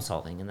problem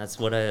solving, and that's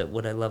what I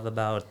love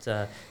about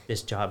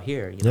this job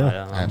here.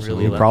 I'm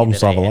really lucky problem that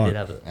solve I a lot. ended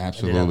up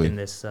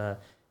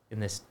in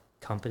this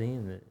company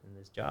and in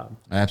this job.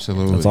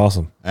 Absolutely, that's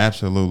awesome.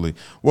 Absolutely.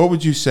 What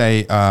would you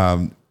say?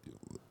 I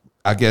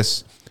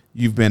guess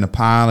you've been a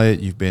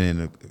pilot, you've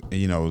been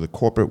in the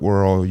corporate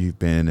world, you've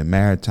been in the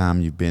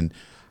maritime,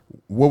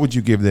 what would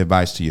you give the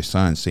advice to your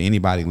sons, to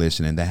anybody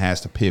listening that has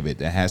to pivot,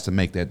 that has to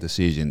make that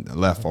decision,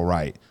 left or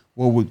right?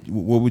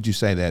 What would you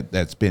say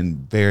that's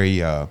been very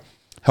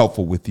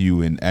helpful with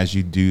you, and as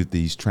you do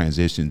these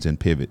transitions and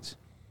pivots?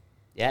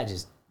 Yeah,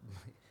 just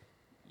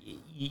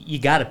you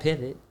got to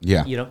pivot.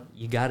 Yeah,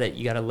 you got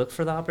to look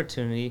for the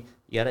opportunity.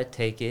 You got to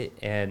take it,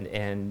 and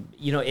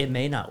it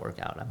may not work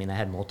out. I mean, I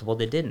had multiple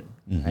that didn't.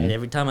 Right?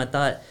 Every time I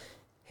thought,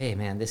 hey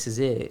man, this is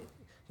it.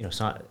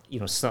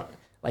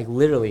 Like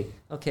literally,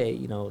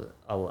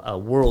 a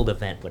world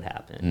event would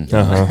happen.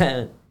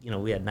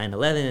 We had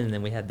 9/11, and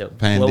then we had the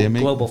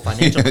global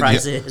financial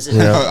crisis,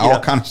 all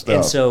kind of stuff.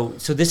 And so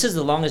this is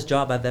the longest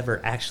job I've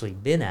ever actually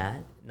been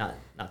at. Not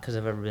because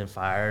I've ever been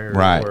fired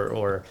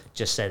or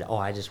just said, oh,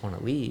 I just want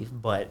to leave.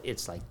 But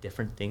it's like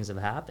different things have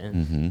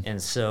happened,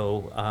 and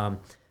so,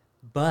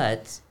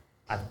 but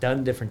I've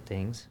done different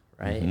things,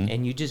 right?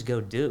 And you just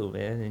go do,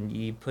 man, and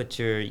you put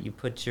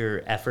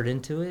your effort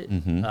into it.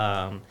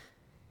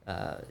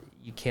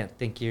 You can't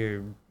think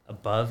you're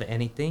above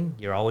anything.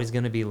 You're always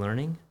going to be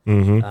learning.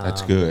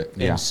 That's good.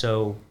 Yeah. And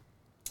so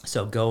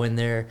go in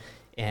there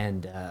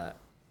and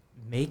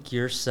make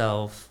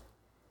yourself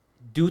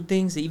do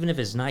things, even if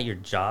it's not your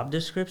job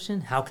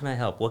description. How can I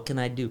help? What can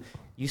I do?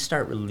 You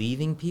start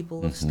relieving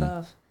people of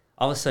stuff.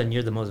 All of a sudden,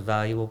 you're the most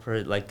valuable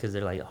person. Like, because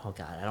they're like, oh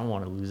God, I don't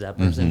want to lose that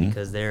person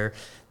because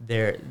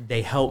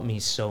they help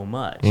me so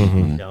much,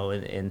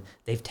 and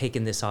they've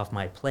taken this off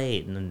my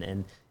plate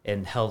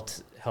and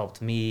helped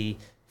me.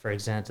 For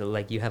example,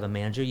 like you have a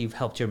manager, you've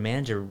helped your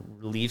manager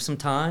relieve some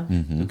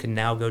time, who can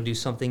now go do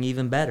something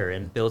even better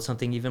and build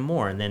something even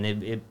more, and then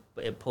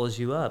it pulls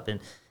you up,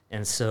 and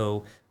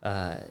so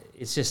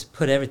it's just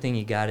put everything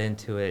you got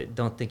into it.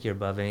 Don't think you're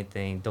above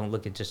anything. Don't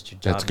look at just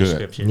your job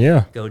description.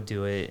 Yeah, go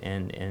do it,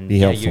 and be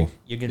helpful.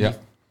 You're gonna be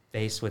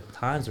faced with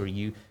times where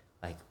you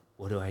like,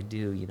 what do I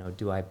do?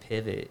 Do I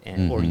pivot,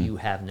 and or you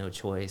have no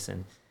choice,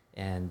 and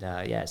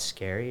it's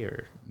scary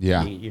or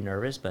you're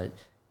nervous, but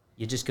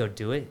you just go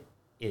do it.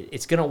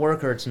 It's going to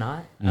work or it's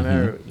not. I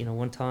remember,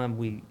 one time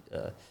when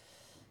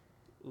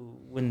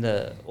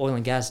the oil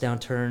and gas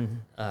downturn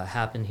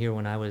happened here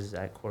when I was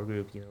at Core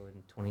Group, in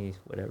 20,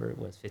 whatever it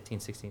was, 15,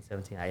 16,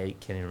 17, I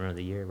can't even remember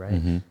the year,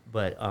 right?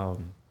 But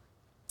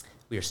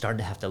we were starting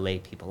to have to lay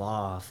people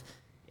off.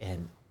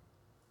 And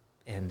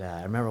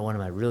I remember one of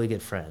my really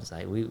good friends,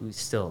 like we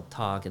still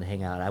talk and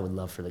hang out. I would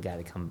love for the guy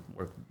to come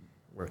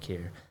work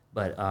here.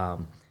 But I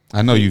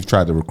know you've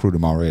tried to recruit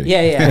him already.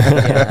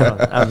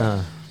 Yeah. I don't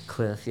know.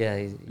 Cliff,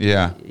 he's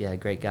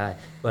great guy.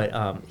 But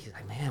he's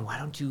like, man, why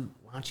don't you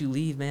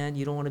leave, man?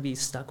 You don't want to be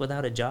stuck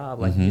without a job,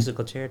 like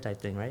musical chair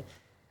type thing, right?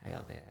 I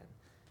go, man,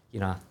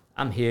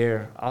 I'm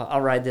here.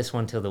 I'll ride this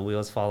one till the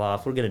wheels fall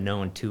off. We're gonna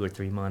know in 2 or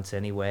 3 months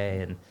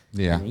anyway, and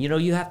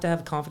you have to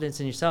have confidence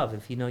in yourself.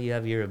 If you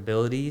have your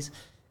abilities,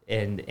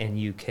 and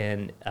you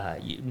can,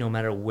 no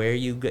matter where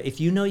you go, if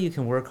you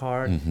can work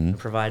hard and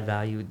provide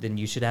value, then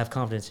you should have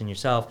confidence in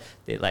yourself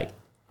that like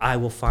I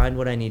will find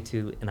what I need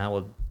to, and I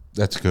will.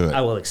 That's good.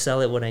 I will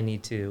excel at what I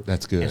need to.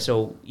 That's good. And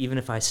so even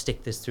if I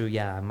stick this through,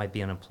 I might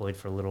be unemployed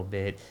for a little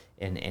bit,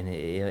 and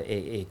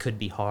it could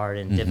be hard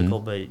and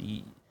difficult, but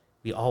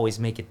we always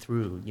make it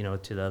through,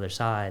 to the other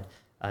side,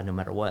 no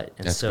matter what.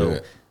 And that's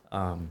good.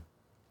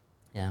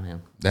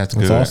 Man. That's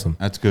good. Awesome.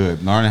 That's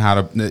good. Learning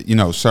how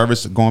to,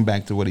 service, going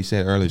back to what he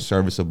said earlier,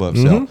 service above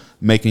self,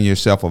 making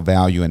yourself a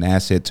value and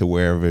asset to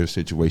wherever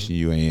situation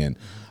you're in.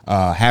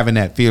 having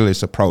that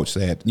fearless approach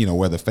that, you know,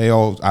 whether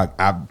fails,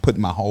 I put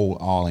my whole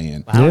all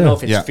in. I don't know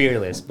if it's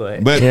fearless,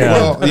 but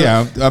well,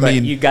 yeah, I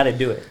mean, you got to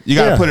do it. You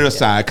got to put it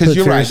aside, because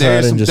you're right.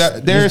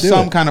 There is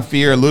some kind of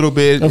fear, a little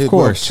bit, of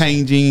course,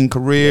 changing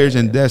careers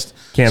and that's.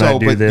 Can I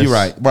do this? You're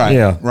right.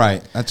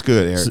 Right. That's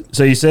good, Eric.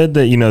 So you said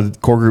that, you know, the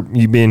core group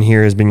you've been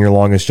here has been your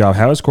longest job.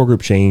 How has core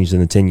group changed in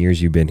the 10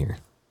 years you've been here?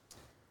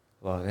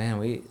 Well, man,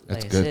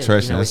 that's good.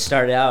 We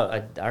started out.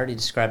 I already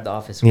described the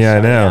office we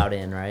started out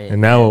in, right? And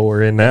now what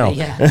we're in now.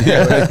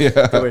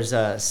 There was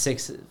 4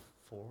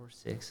 or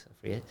 6, I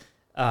forget.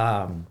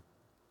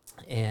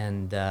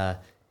 And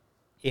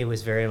it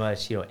was very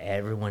much, you know,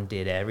 everyone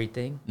did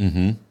everything.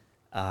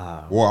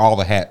 Wore all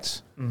the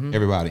hats.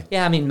 Everybody.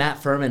 Yeah, I mean,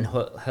 Matt Furman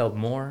held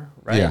more,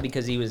 right? Yeah.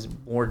 Because he was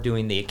more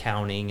doing the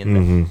accounting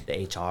and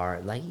the HR.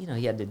 Like, you know,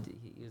 he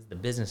was the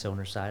business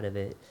owner side of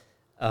it.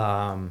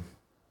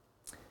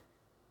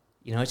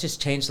 You know, it's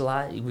just changed a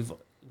lot. We've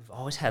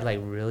always had like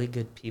really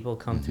good people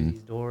come through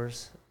these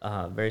doors,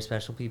 very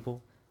special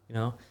people, you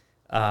know,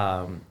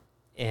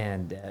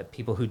 and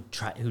people who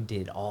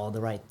did all the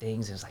right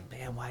things. It's like,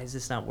 man, why is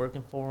this not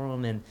working for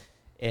them?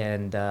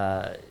 And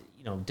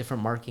you know,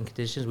 different marketing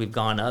conditions. We've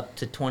gone up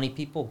to 20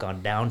 people,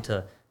 gone down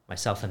to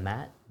myself and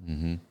Matt,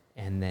 and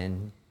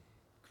then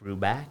grew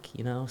back.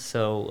 You know,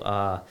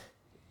 so.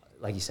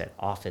 Like you said,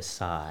 office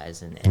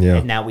size,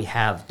 and now we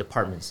have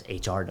departments,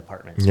 HR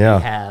departments. We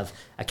have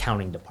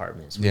accounting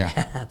departments. We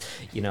have,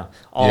 you know,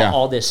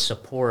 all this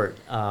support.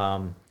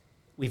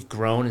 We've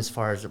grown as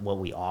far as what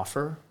we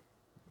offer,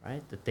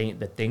 right?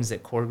 The things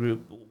that Core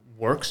Group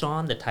works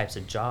on, the types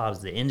of jobs,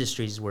 the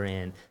industries we're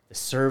in, the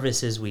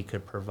services we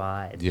could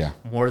provide. Yeah,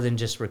 more than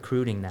just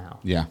recruiting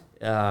now. Yeah,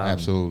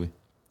 absolutely.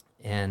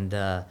 And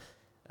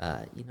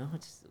you know,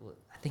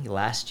 I think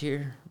last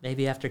year,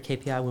 maybe after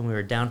KPI, when we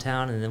were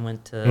downtown and then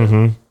went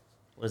to,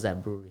 what was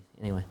that brewery?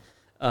 Anyway,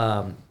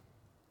 I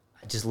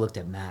just looked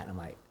at Matt and I'm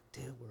like,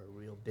 dude, we're a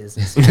real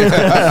business.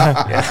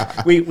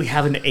 We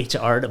have an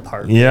HR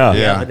department. We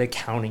have an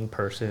accounting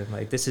person.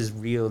 Like, this is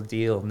real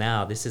deal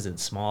now. This isn't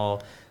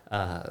small.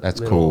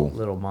 That's cool.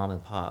 Little mom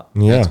and pop.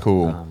 Yeah. That's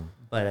cool.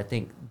 But I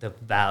think the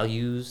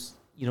values,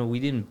 you know, we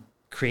didn't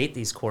create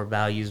these core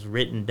values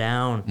written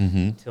down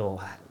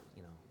until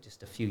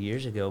a few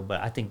years ago, but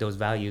I think those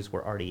values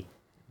were already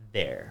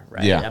there,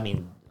 right? Yeah. I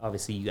mean,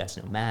 obviously you guys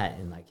know Matt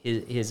and like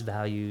his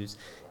values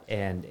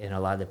and a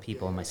lot of the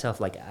people and myself,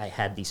 like I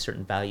had these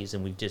certain values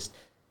and we've just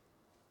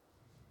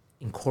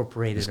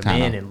incorporated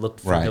them in and looked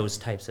for those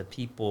types of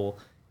people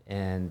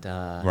and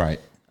but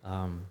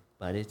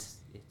it's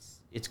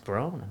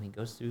grown. I mean, it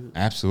goes through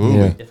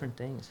absolutely different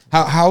things.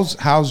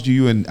 How's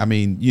you and I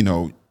mean, you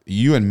know,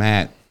 you and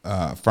Matt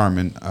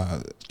Furman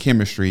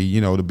chemistry,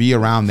 you know, to be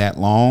around that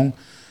long.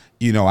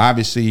 You know,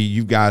 obviously,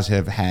 you guys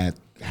have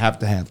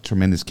to have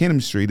tremendous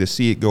chemistry to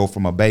see it go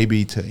from a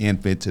baby to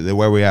infant to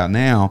where we're at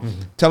now.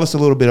 Tell us a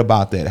little bit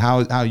about that.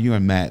 How you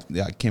and Matt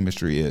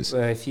chemistry is.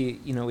 Well, if you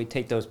we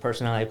take those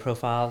personality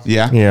profiles.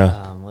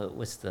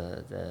 What's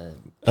the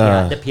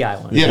PI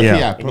one?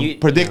 PI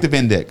predictive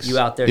index. You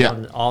out there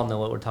don't all know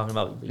what we're talking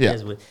about.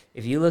 Because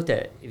if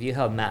you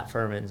held Matt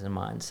Furman's and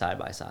mine side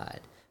by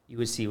side, you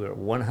would see we're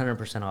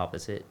 100%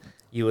 opposite.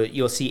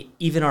 You'll see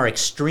even our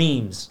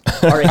extremes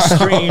on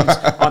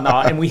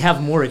the, and we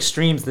have more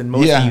extremes than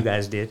most of you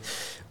guys did,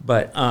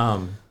 but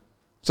so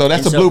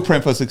that's a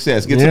blueprint for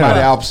success. Get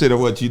somebody opposite of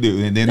what you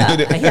do, and then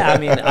I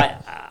mean,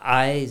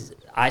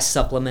 I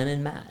supplemented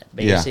Matt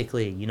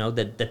basically. You know,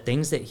 the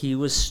things that he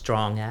was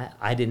strong at,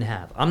 I didn't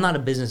have. I'm not a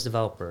business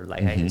developer,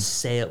 like I can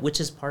say it, which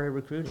is part of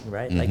recruiting,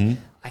 right? Like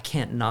I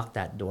can't knock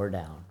that door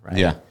down, right?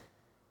 Yeah.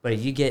 But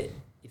if you get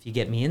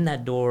me in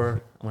that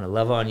door, I'm going to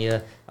love on you.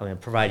 I'm going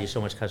to provide you so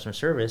much customer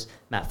service.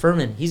 Matt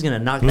Furman, he's going to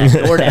knock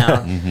that door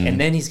down, and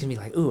then he's going to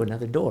be like, "Ooh,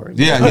 another door."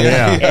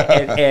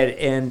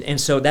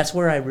 And so that's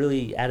where I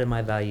really added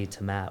my value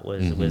to Matt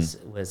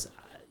was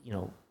you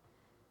know,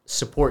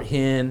 support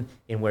him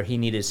in where he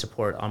needed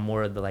support on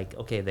more of the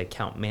the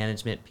account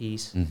management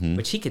piece,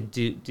 which he could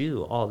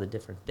do all the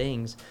different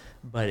things,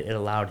 but it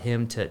allowed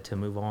him to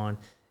move on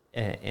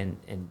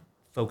and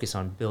focus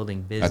on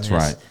building business.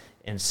 That's right.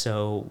 And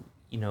so,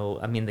 you know,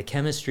 I mean, the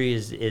chemistry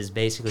is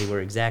basically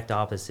we're exact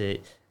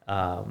opposite.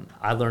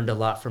 I learned a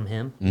lot from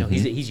him. You know,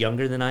 he's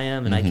younger than I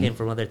am, and I came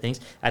from other things.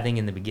 I think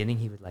in the beginning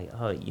he would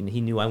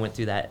he knew I went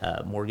through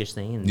that mortgage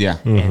thing,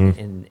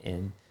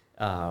 and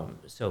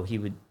so he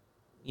would,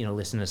 you know,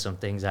 listen to some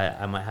things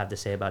I might have to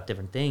say about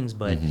different things,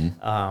 but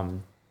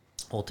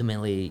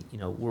ultimately, you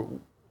know,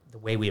 the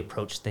way we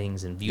approach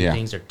things and view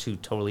things are two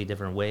totally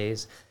different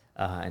ways,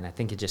 and I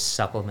think it just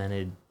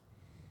supplemented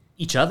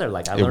each other.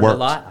 Like I learned a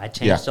lot. I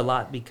changed a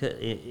lot because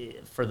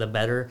for the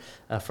better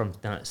from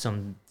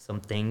some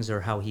things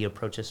or how he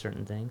approaches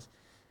certain things,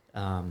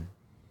 and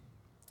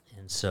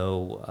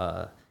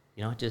so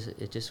you know,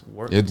 it just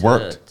worked. It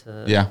worked.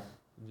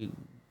 We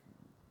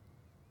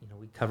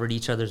covered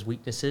each other's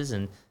weaknesses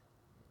and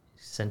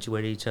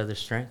accentuated each other's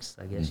strengths,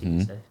 I guess you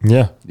could say.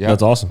 Yeah,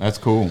 that's awesome. That's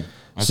cool.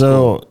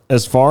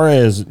 As far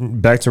as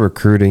back to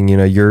recruiting, you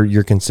know,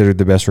 you're considered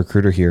the best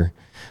recruiter here.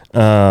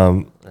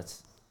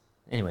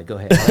 Anyway, go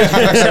ahead.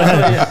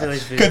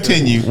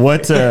 Continue.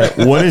 What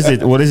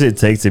does it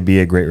take to be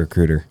a great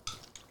recruiter?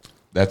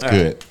 That's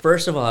good. Right.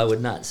 First of all, I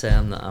would not say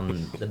I'm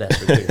the best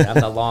recruiter. I'm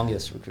the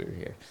longest recruiter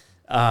here.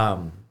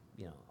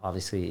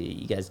 Obviously,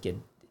 you guys get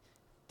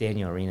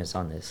Daniel Arenas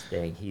on this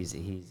thing. He's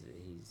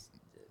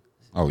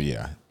oh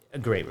yeah, a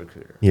great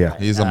recruiter. Yeah,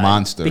 right? He's a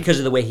monster because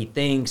of the way he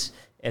thinks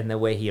and the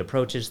way he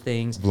approaches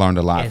things. I've learned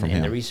a lot from him,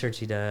 and the research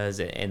he does,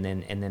 and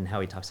then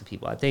how he talks to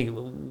people. I think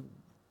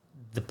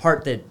the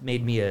part that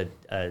made me a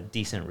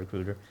decent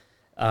recruiter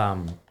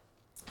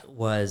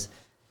was.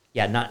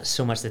 Yeah, not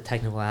so much the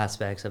technical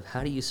aspects of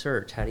how do you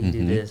search, how do you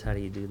do this, how do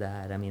you do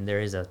that. I mean, there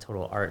is a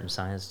total art and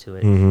science to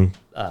it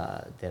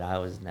that I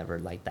was never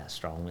like that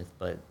strong with.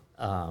 But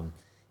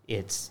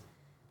it's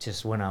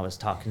just when I was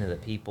talking to the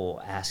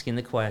people, asking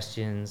the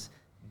questions,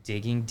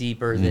 digging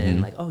deeper than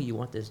like, oh, you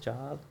want this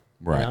job?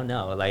 Right.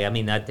 No. Like, I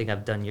mean, I think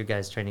I've done your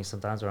guys' training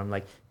sometimes where I'm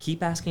like,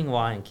 keep asking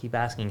why and keep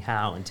asking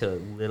how until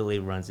it literally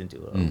runs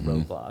into a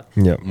roadblock.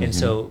 Yep. And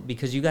so,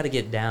 because you got to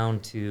get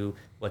down to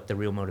what the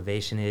real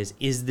motivation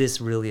is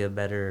this really a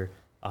better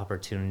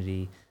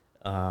opportunity?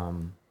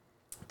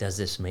 Does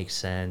this make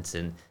sense?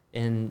 And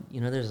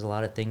there's a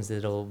lot of things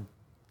that'll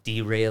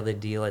derail the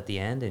deal at the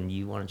end, and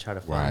you want to try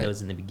to find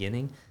those in the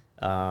beginning.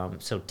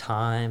 So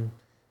time,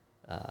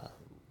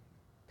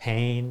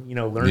 pain,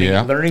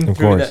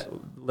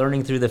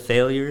 learning through the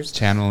failures,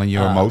 channeling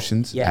your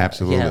emotions.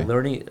 Absolutely.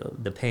 Learning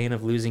the pain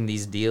of losing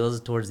these deals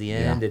towards the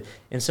end,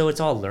 and so it's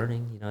all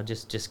learning.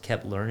 Just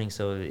kept learning.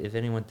 So if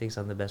anyone thinks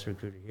I'm the best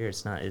recruiter here,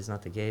 it's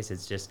not the case.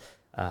 It's just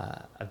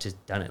I've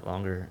just done it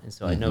longer, and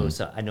so I know.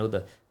 So I know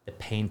the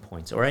pain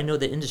points, or I know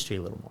the industry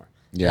a little more.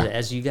 Yeah. But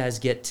as you guys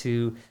get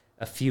to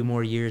a few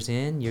more years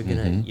in, you're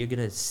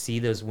gonna see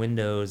those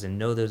windows and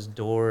know those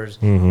doors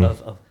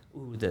of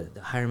the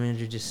hiring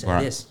manager just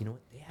said this. You know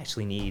what? They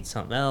actually need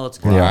something else.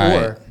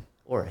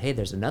 Or hey,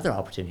 there's another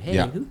opportunity.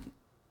 Hey,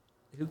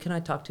 who can I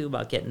talk to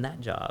about getting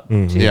that job?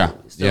 Too?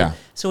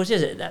 So it's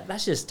just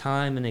that's just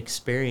time and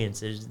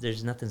experience.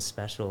 There's nothing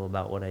special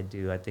about what I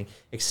do. I think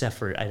except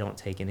for I don't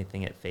take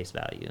anything at face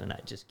value, and I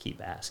just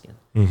keep asking.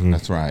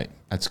 That's right.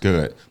 That's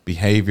good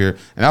behavior,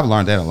 and I've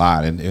learned that a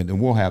lot.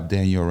 And we'll have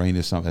Daniel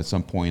Arenas at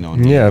some point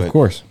on. Yeah, of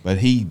course. But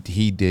he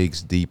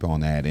digs deep on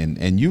that,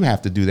 and you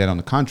have to do that on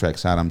the contract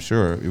side. I'm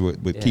sure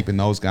with keeping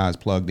those guys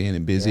plugged in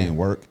and busy and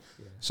work.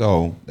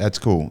 So that's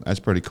cool. That's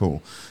pretty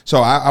cool.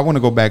 So I want to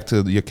go back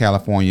to your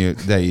California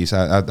days.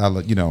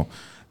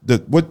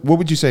 What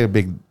would you say a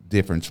big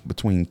difference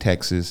between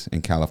Texas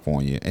and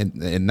California,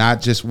 and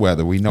not just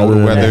weather? We know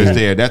the weather is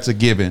there. That's a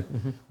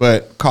given.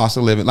 But cost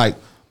of living, like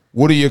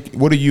what do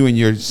you and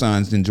your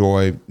sons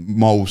enjoy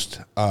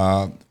most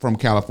from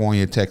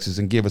California, Texas,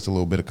 and give us a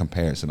little bit of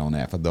comparison on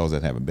that for those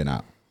that haven't been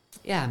out.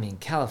 Yeah, I mean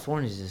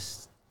California is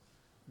just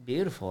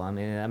beautiful. I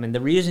mean,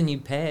 the reason you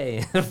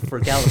pay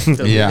for California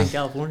to live in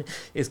California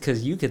is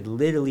because you could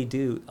literally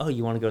do. Oh,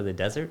 you want to go to the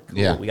desert? Cool.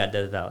 Yeah, we got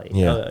Desert Valley.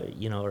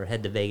 Yeah. Or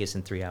head to Vegas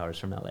in 3 hours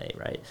from LA,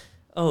 right?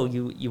 Oh,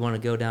 you want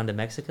to go down to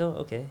Mexico?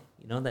 Okay,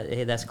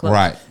 that's close.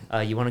 Right.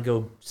 You want to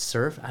go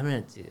surf? I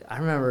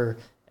remember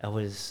I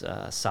was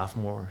a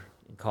sophomore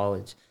in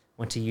college.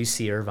 Went to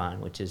UC Irvine,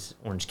 which is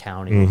Orange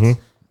County.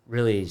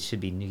 Really should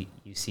be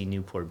UC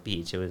Newport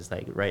Beach. It was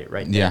like right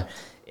there. Yeah.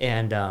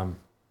 And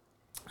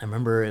I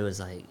remember it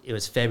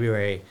was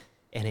February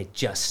and it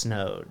just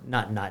snowed.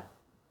 Not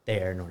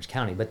there in Orange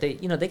County, but they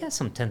got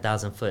some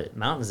 10,000 foot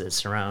mountains that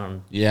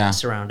surround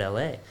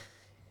LA.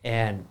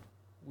 And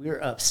we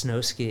were up snow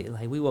skiing.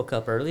 Like we woke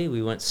up early,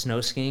 we went snow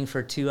skiing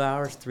for 2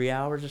 hours, 3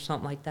 hours or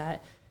something like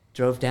that.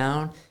 Drove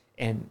down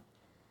and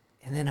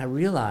then I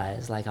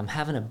realized, like, I'm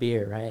having a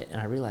beer, right? And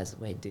I realized,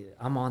 wait, dude,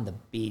 I'm on the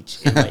beach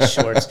in my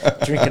shorts,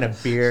 drinking a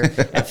beer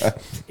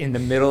in the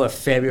middle of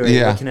February,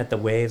 looking at the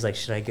waves. Like,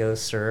 should I go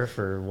surf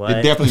or what?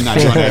 You're definitely not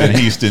doing that in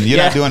Houston. You're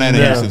not doing that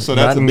in Houston, so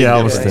that's a big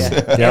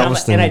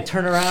difference. And I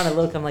turn around and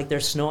look. I'm like,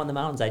 there's snow on the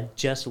mountains. I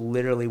just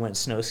literally went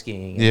snow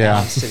skiing. And now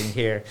I'm sitting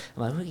here.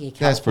 I'm like, okay,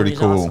 that's pretty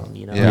cool. Awesome,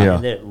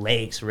 And there are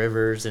lakes,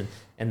 rivers,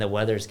 and the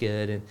weather's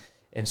good.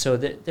 And so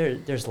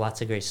there's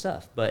lots of great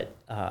stuff. But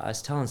I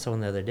was telling someone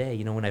the other day,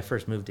 when I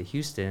first moved to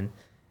Houston,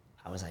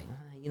 I was like,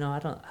 I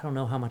don't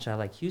know how much I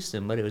like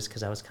Houston, but it was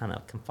because I was kind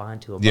of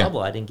confined to a bubble.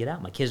 I didn't get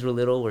out. My kids were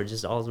little.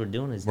 All we're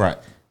doing is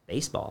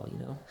baseball,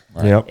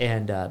 Right. Yep.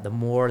 And the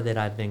more that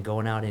I've been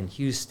going out in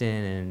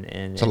Houston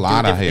and it's a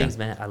lot out here. Things,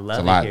 man, I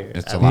love it here.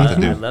 It's a lot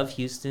to do. I love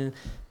Houston.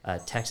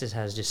 Texas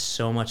has just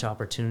so much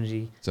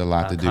opportunity. It's a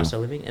lot to do. Cost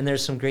of living, and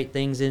there's some great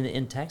things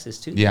in Texas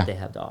too that they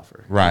have to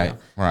offer. Right,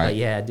 right. But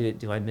yeah,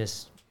 do I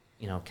miss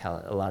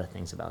a lot of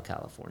things about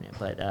California?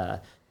 But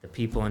the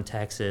people in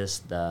Texas,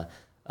 the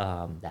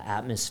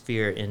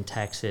atmosphere in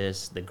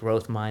Texas, the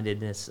growth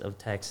mindedness of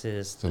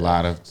Texas, a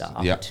lot of the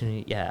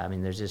opportunity. Yeah, I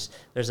mean, there's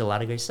a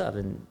lot of great stuff,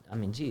 and I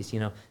mean, geez,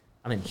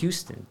 I'm in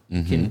Houston.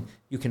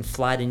 You can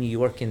fly to New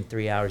York in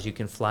 3 hours. You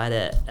can fly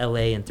to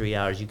LA in 3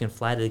 hours. You can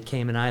fly to the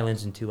Cayman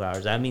Islands in 2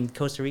 hours. I mean,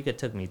 Costa Rica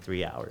took me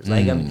 3 hours.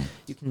 Like,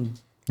 you can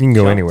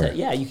go anywhere.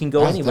 You can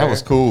go anywhere. That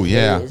was cool.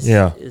 Yeah.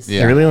 It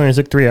really only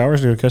took 3 hours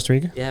to go to Costa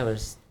Rica. Yeah, it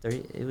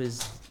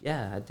was.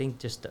 I think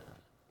just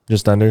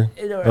Just under,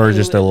 or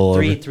just a little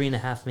three, over?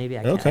 3.5 maybe.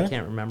 I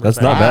can't remember.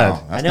 That's not bad.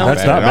 That's I know.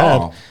 That's not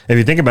bad. If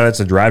you think about it, it's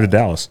a drive to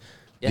Dallas.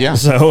 Yeah.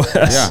 So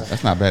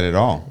that's not bad at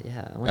all.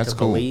 Yeah, I went That's to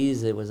cool.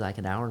 Belize. It was like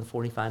an hour and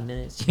 45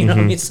 minutes. You know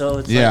what I mean? So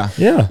it's Yeah.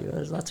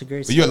 there's lots of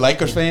great stuff. Are you a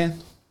Lakers fan?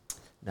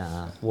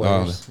 Nah,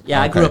 Warriors. Oh,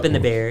 I grew okay. up in the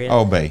Bay Area.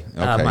 Oh, Bay.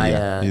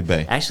 Okay, you're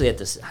Bay. Actually, at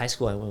this high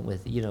school I went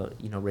with, you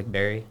know Rick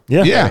Barry.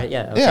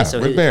 Yeah. Okay,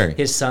 so Rick Barry.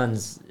 His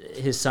sons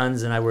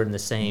and I were in the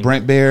same.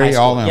 Brent Barry, high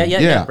school. all them.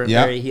 Yeah. Brent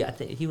Barry. I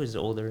think he was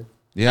older.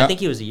 Yeah. I think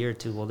he was a year or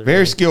two older.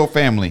 Very skilled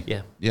family.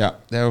 Yeah. Yeah,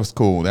 that was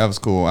cool.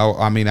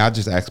 I mean, I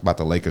just asked about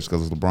the Lakers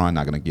because LeBron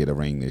not going to get a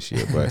ring this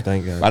year. But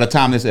Thank God. by the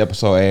time this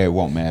episode airs, it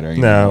won't matter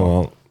anymore. No,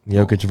 well,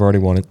 Jokic have already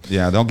won it.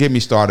 Yeah, don't get me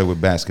started with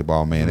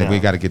basketball, man. No. We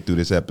got to get through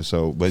this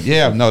episode. But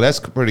yeah, no,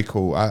 that's pretty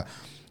cool.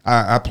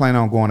 I plan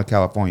on going to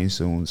California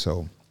soon,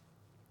 so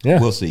Yeah,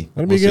 we'll see.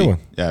 That'll be a good one.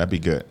 Yeah, that'd be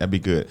good. That'd be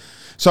good.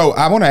 So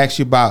I want to ask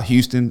you about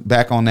Houston.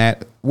 Back on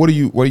that, what do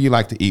you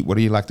like to eat? Where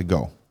do you like to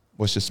go?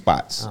 What's your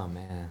spots? Oh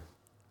man.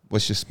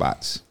 What's your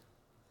spots?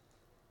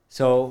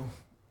 So,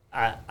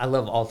 I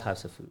love all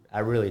types of food. I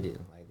really do.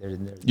 Like there's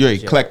You're an no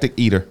joke. eclectic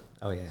eater.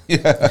 Oh yeah.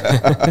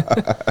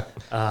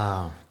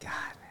 Oh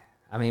God, man.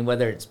 I mean,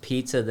 whether it's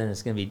pizza, then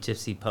it's gonna be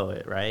Gypsy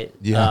Poet, right?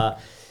 Yeah.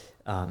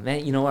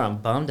 Man, you know what I'm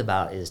bummed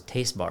about is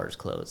Taste Bar's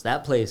closed.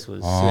 That place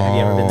was. Have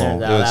you ever been there?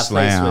 That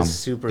place was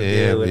super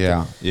good.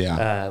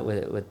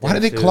 With Why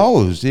did it food.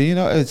 close? You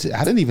know, I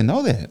didn't even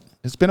know that.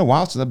 It's been a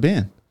while since I've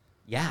been.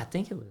 Yeah, I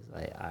think it was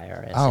like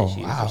IRS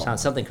issues wow. or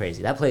something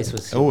crazy. That place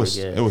was super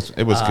good. It was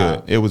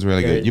good. It was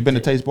really good. You been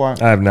to Taste Bar?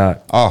 I have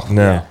not. Oh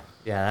No.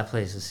 Yeah, that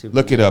place is super.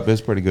 Look good. it up.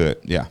 It's pretty good.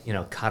 Yeah. You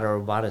know,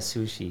 Katarobata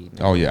sushi.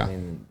 Man. Oh, yeah. I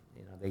mean,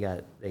 you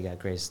know, they got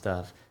great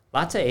stuff.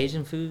 Lots of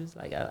Asian foods.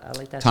 Like I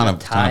like that. Ton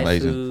of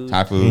Asian. food.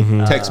 Thai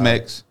food.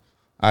 Tex-Mex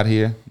out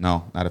here.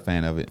 No, not a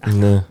fan of it.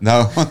 No.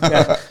 No.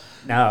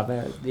 No,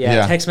 man.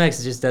 Yeah.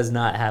 Tex-Mex just does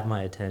not have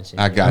my attention.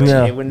 I got you.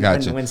 Yeah.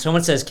 When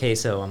someone says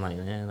queso, I'm like,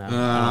 man, I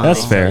don't That's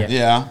think fair. So.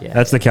 Yeah.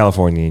 That's the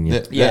California in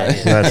you.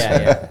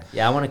 Yeah.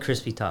 I want a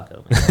crispy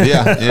taco. Man.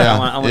 Yeah.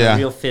 I want a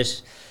real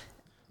fish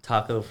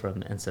taco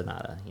from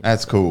Ensenada. You know?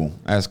 That's cool.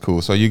 That's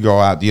cool. So you go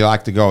out. Do you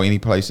like to go any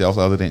place else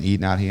other than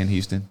eating out here in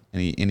Houston?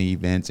 Any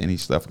events, any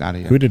stuff out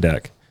here?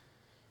 Hudadak.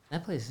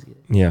 That place is good.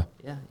 Yeah.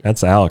 Yeah.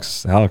 That's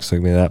Alex. Alex took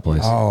me to that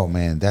place. Oh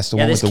man, that's the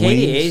one with the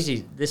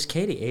wings. This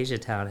Katy Asia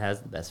town has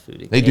the best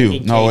food. They do.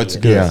 No, it's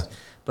good. Yeah.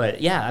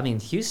 But yeah, I mean,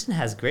 Houston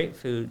has great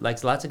food.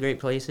 Like lots of great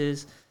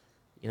places.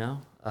 You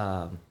know,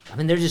 I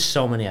mean, there's just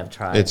so many I've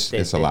tried.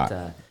 It's a lot.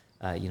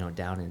 You know,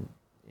 down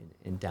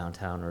in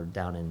downtown or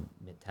down in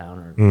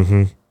Midtown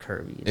or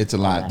Kirby. It's a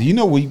lot. Do you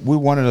know we're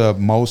one of the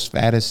most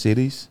fattest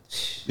cities?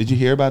 Did you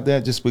hear about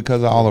that? Just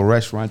because of all the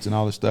restaurants and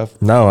all the stuff.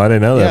 No, I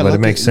didn't know that, but it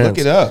makes sense.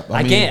 Look it up.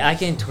 I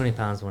gained 20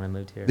 pounds when I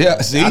moved here.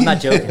 Yeah, see? I'm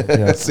not joking.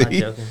 I'm See? not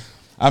joking.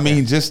 I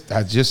mean,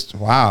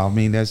 wow. I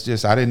mean, that's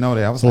just, I didn't know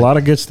that. I was It's a lot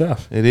of good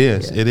stuff. It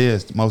is. Yeah. It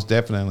is. Most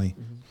definitely.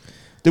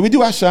 Did we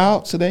do our shout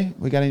outs today?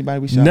 We got anybody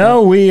we shout out?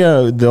 No, we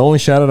the only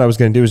shout out I was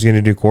going to do was going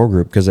to do Core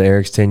Group because of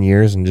Eric's 10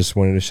 years and just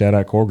wanted to shout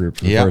out Core Group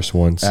for the first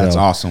one. That's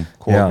awesome.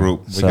 Core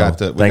Group.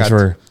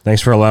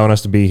 Thanks for allowing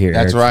us to be here.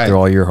 That's Eric, right. through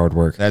all your hard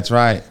work. That's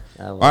right.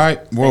 Well, all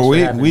right. Well, we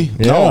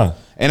yeah.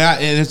 And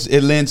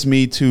it lends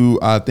me to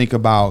think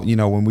about, you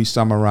know, when we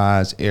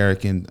summarize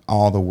Eric and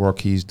all the work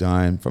he's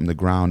done from the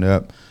ground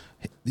up,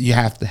 you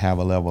have to have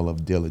a level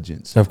of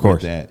diligence. Of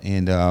course. With that.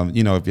 And,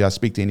 you know, if y'all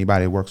speak to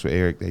anybody that works with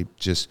Eric,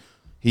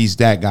 he's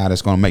that guy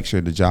that's going to make sure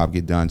the job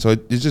get done. So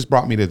it just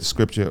brought me to the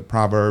scripture,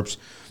 Proverbs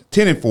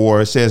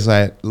 10:4. It says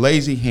that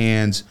lazy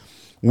hands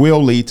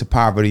will lead to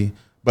poverty,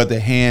 but the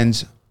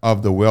hands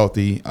of the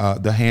wealthy,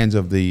 the hands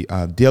of the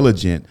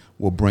diligent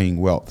will bring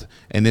wealth.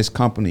 And this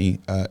company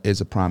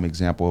is a prime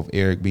example of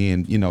Eric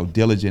being, you know,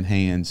 diligent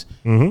hands,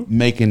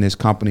 making this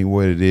company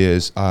what it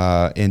is,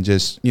 and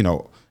just, you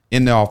know,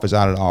 in the office,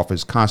 out of the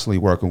office, constantly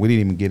working. We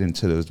didn't even get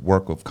into the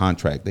work of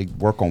contract. They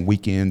work on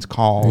weekends,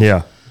 calls.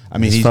 Yeah. I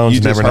mean, his phone's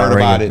you just never heard not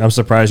about ringing. it. I'm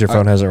surprised your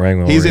phone hasn't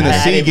rang. He's in the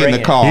seat getting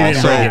the call.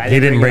 He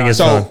didn't bring his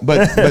phone.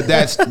 But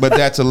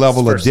that's a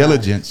level of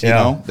diligence, you Yeah.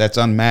 know, that's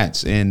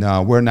unmatched.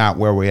 And we're not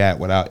where we're at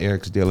without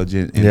Eric's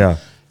diligence. And Yeah.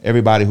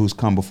 everybody who's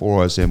come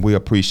before us, and we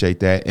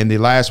appreciate that. And the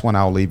last one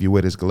I'll leave you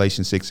with is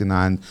Galatians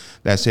 6:9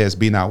 that says,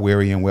 "Be not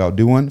weary in well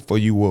doing, for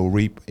you will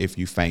reap if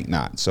you faint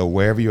not." So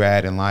wherever you're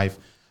at in life,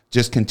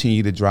 just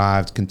continue to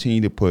drive,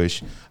 continue to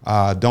push.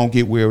 Don't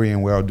get weary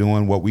in well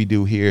doing. What we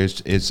do here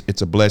is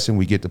it's a blessing.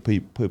 We get to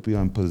put people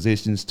in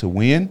positions to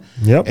win.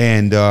 Yep.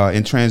 And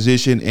in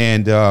transition.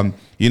 And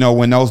you know,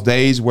 when those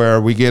days where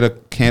we get a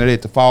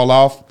candidate to fall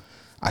off,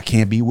 I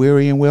can't be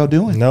weary in well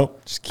doing. Nope.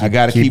 I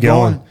got to keep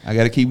going. I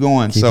got to keep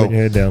going. Keep your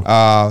head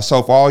down.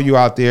 So for all you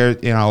out there,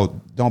 you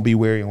know, don't be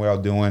weary in well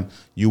doing.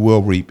 You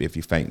will reap if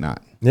you faint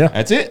not. Yeah.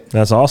 That's it.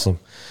 That's awesome.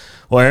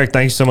 Well, Eric,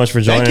 thank you so much for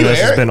joining us.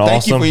 Eric. It's been Thank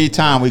awesome. you for your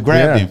time. We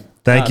grabbed him.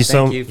 Thank you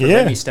so much. Thank you for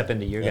letting me step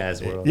into your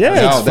guys' world. Yeah,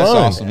 it's fun. That's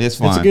awesome. It's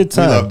fun. It's a good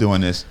time. We love doing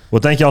this. Well,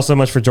 thank you all so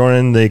much for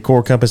joining the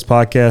Core Compass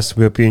podcast.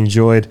 We hope you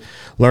enjoyed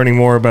learning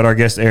more about our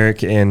guest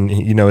Eric and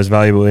his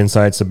valuable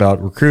insights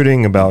about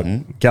recruiting, about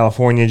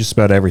California, just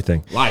about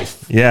everything.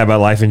 Life. Yeah,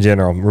 about life in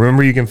general.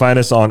 Remember, you can find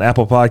us on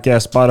Apple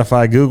Podcasts,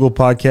 Spotify, Google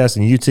Podcasts,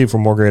 and YouTube for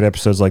more great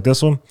episodes like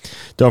this one.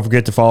 Don't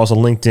forget to follow us on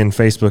LinkedIn,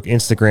 Facebook,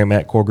 Instagram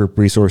at Core Group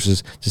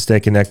Resources to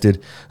stay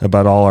connected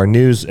about all our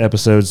news,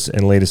 episodes,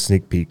 and latest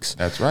sneak peeks.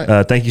 That's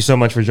right. Thank you so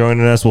much for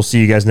joining us. We'll see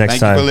you guys next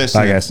time. Thank you for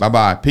listening. Bye, guys.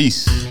 Bye-bye.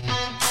 Peace.